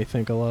making me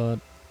think a lot.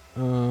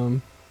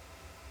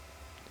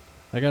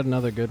 I got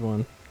another good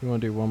one. You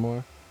want to do one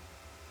more?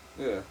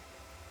 Yeah.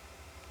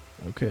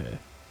 Okay.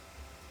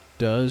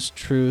 Does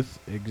truth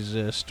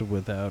exist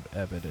without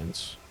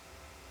evidence?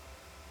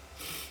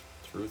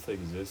 Truth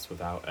exists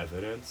without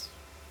evidence?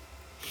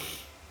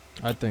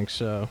 I think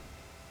so.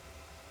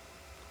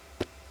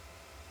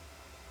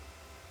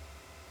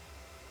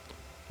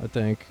 I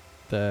think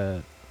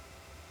that...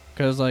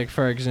 Because, like,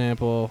 for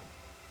example...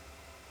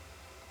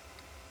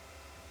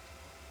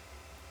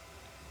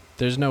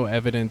 There's no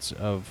evidence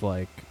of,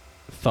 like,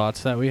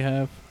 thoughts that we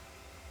have.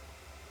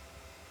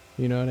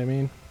 You know what I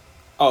mean?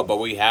 Oh, but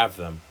we have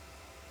them.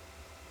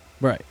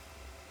 Right.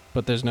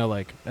 But there's no,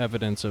 like,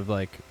 evidence of,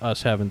 like,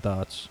 us having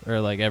thoughts. Or,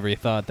 like, every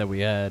thought that we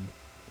had,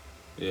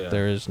 Yeah.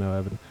 there is no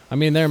evidence. I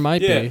mean, there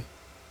might be,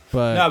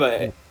 but... No,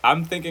 but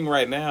I'm thinking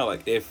right now,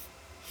 like, if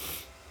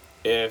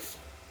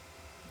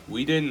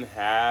we didn't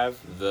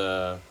have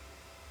the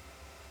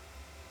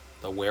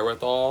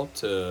wherewithal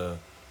to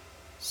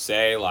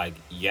say, like,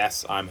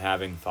 yes, I'm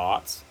having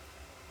thoughts,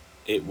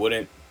 we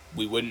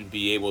wouldn't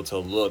be able to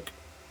look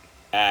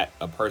at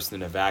a person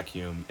in a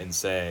vacuum and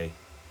say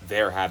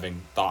they're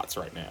having thoughts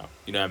right now.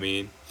 You know what I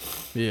mean?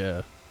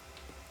 Yeah.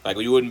 Like,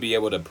 we wouldn't be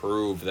able to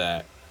prove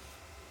that,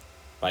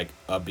 like,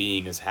 a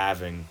being is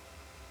having,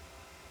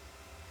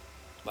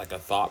 like, a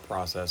thought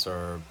process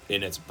or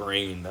in its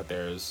brain that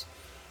there's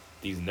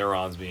these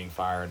neurons being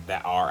fired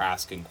that are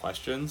asking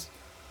questions.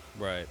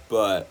 Right.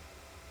 But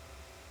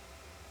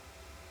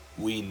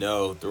we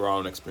know through our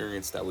own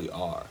experience that we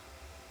are.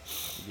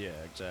 Yeah,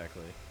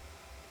 exactly.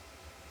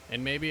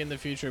 And maybe in the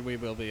future we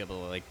will be able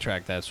to, like,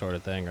 track that sort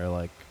of thing or,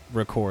 like,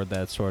 record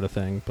that sort of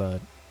thing,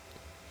 but...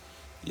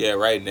 Yeah,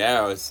 right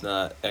now it's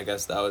not. I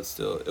guess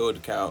it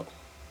would count.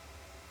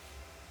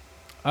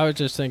 I was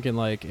just thinking,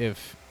 like,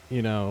 if,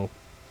 you know...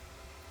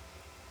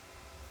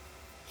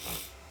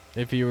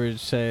 If you were to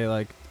say,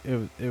 like,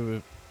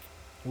 it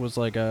was,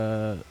 like,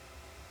 a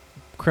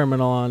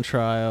criminal on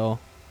trial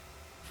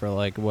for,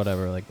 like,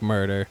 whatever, like,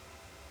 murder,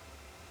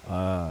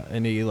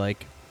 and he,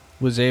 like,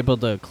 was able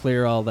to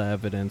clear all the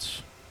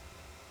evidence...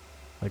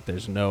 Like,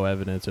 there's no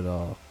evidence at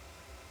all.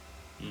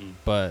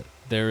 But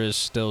there is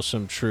still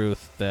some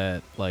truth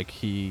that, like,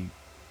 he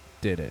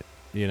did it,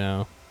 you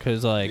know?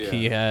 Because, like,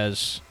 he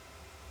knows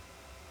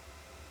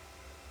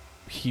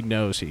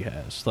he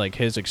has. Like,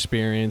 his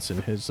experience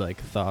and his, like,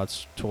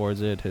 thoughts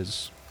towards it,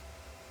 his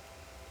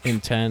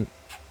intent.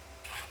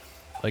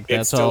 Like, It's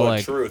that's still all, a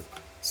like... truth.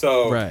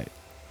 So... Right.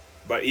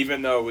 But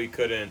even though we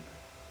couldn't...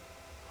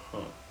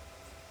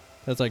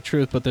 That's, like,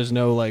 truth, but there's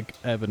no, like,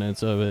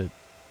 evidence of it.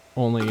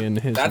 Only in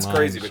his That's mind,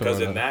 crazy because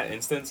sorta. in that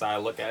instance, I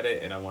look at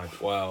it and I'm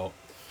like, well,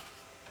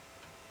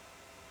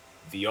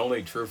 the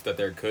only truth that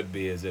there could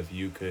be is if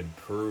you could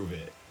prove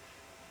it.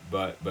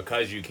 But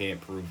because you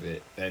can't prove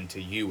it, then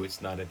to you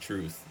it's not a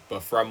truth.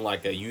 But from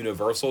like a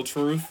universal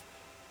truth,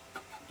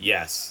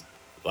 yes,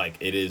 like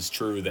it is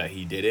true that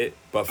he did it.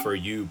 But for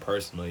you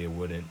personally,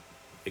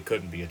 it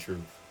couldn't be a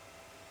truth.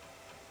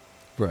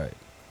 Right.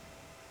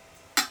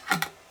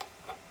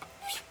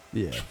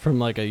 Yeah, from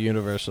like a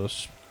universal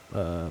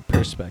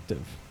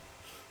perspective.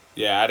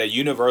 Yeah, at a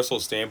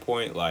universal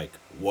standpoint, like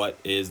what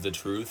is the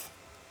truth,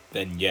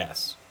 then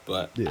yes.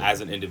 But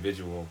as an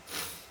individual,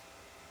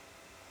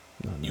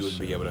 you wouldn't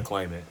be able to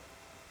claim it.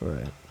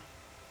 Right.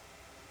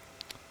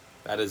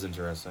 That is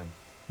interesting.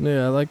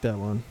 Yeah, I like that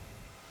one.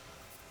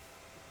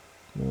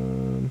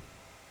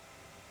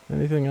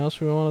 Anything else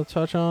we want to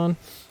touch on?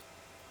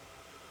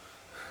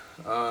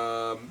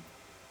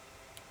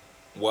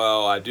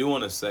 Well, I do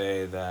want to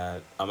say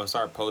that I'm gonna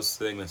start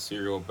posting the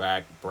cereal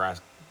basket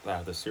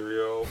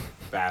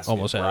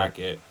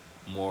bracket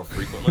more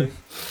frequently.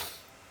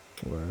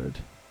 Word.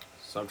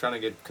 So I'm trying to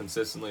get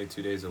consistently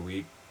 2 days a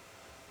week.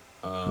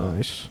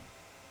 Nice.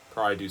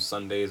 Probably do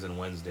Sundays and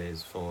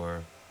Wednesdays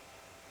for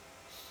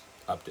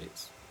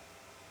updates.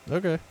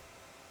 Okay.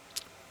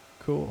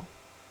 Cool.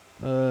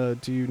 Do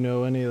you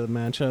know any of the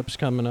matchups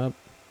coming up?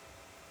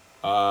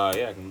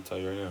 Yeah, I can tell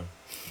you right now.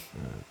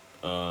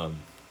 Alright.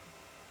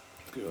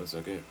 Give me 1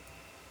 second.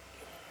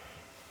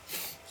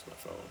 It's my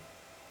phone.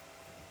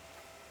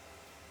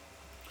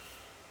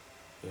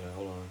 Yeah,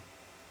 hold on.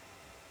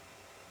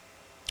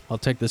 I'll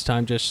take this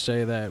time just to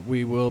say that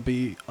we will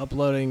be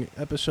uploading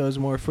episodes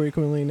more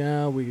frequently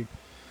now.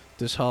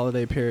 This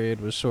holiday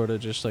period was sort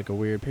of just like a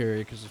weird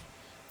period because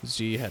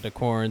Z had to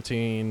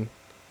quarantine,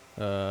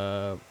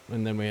 and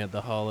then we had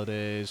the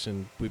holidays,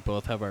 and we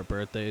both have our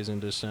birthdays in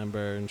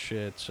December and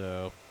shit.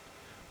 So,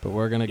 but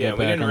we're gonna get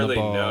we back didn't on really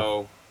the ball.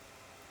 know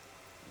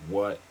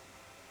like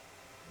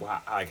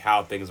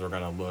how things were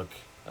gonna look,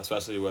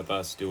 especially with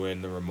us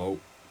doing the remote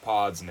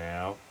pods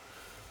now,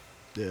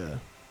 Yeah.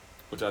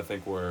 which I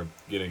think we're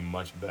getting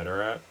much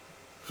better at.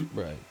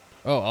 Right.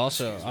 Oh,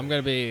 also,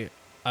 Excuse me.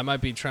 I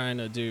might be trying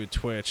to do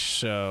Twitch,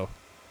 so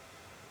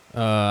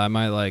I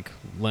might like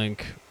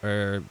link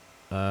or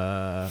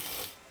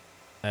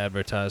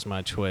advertise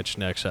my Twitch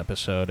next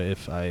episode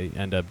if I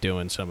end up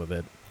doing some of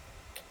it.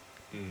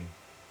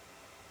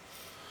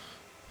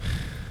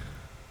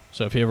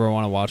 So if you ever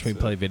want to watch me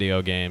play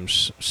video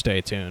games,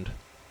 stay tuned.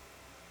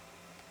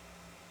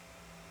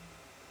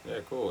 Yeah,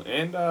 cool.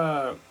 And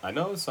I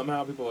know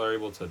somehow people are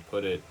able to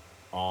put it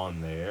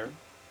on there,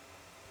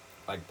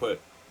 like put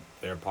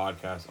their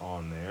podcast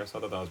on there. So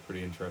I thought that was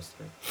pretty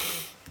interesting.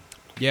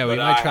 Yeah, we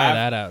But might try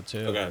that out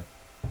too. Okay.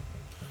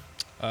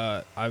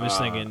 I was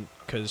thinking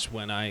because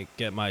when I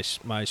get my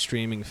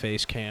streaming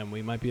face cam,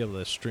 we might be able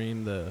to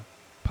stream the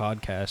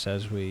podcast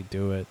as we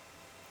do it.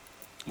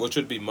 Which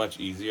would be much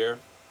easier.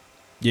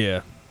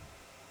 Yeah.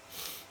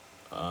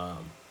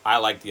 I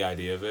like the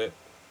idea of it.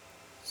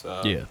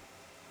 So Yeah.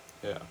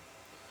 Yeah.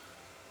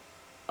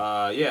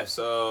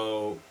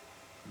 So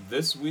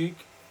this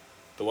week,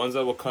 the ones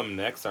that will come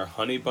next are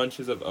Honey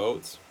Bunches of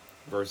Oats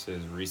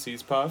versus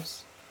Reese's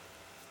Puffs,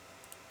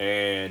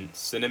 and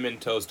Cinnamon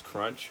Toast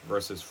Crunch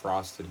versus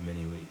Frosted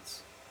Mini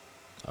Wheats.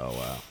 Oh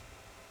wow,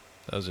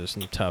 those are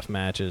some tough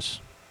matches.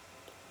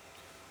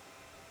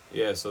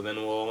 Yeah. So then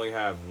we'll only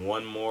have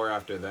one more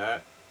after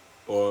that.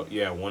 Or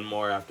one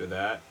more after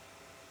that,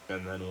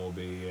 and then we'll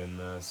be in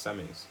the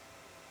semis.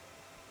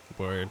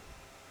 Word.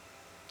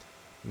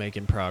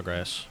 Making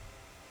progress.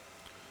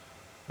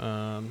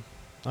 All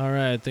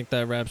right, I think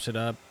that wraps it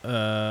up.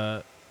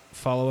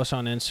 Follow us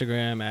on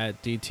Instagram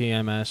at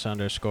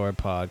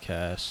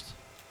DTMS_podcast.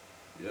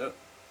 Yep.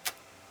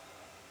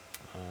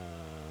 I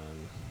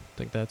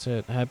think that's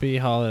it. Happy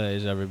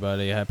holidays,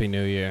 everybody. Happy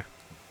New Year.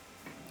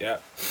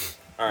 Yep.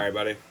 All right,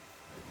 buddy.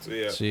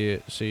 See ya.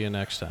 See you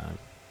next time.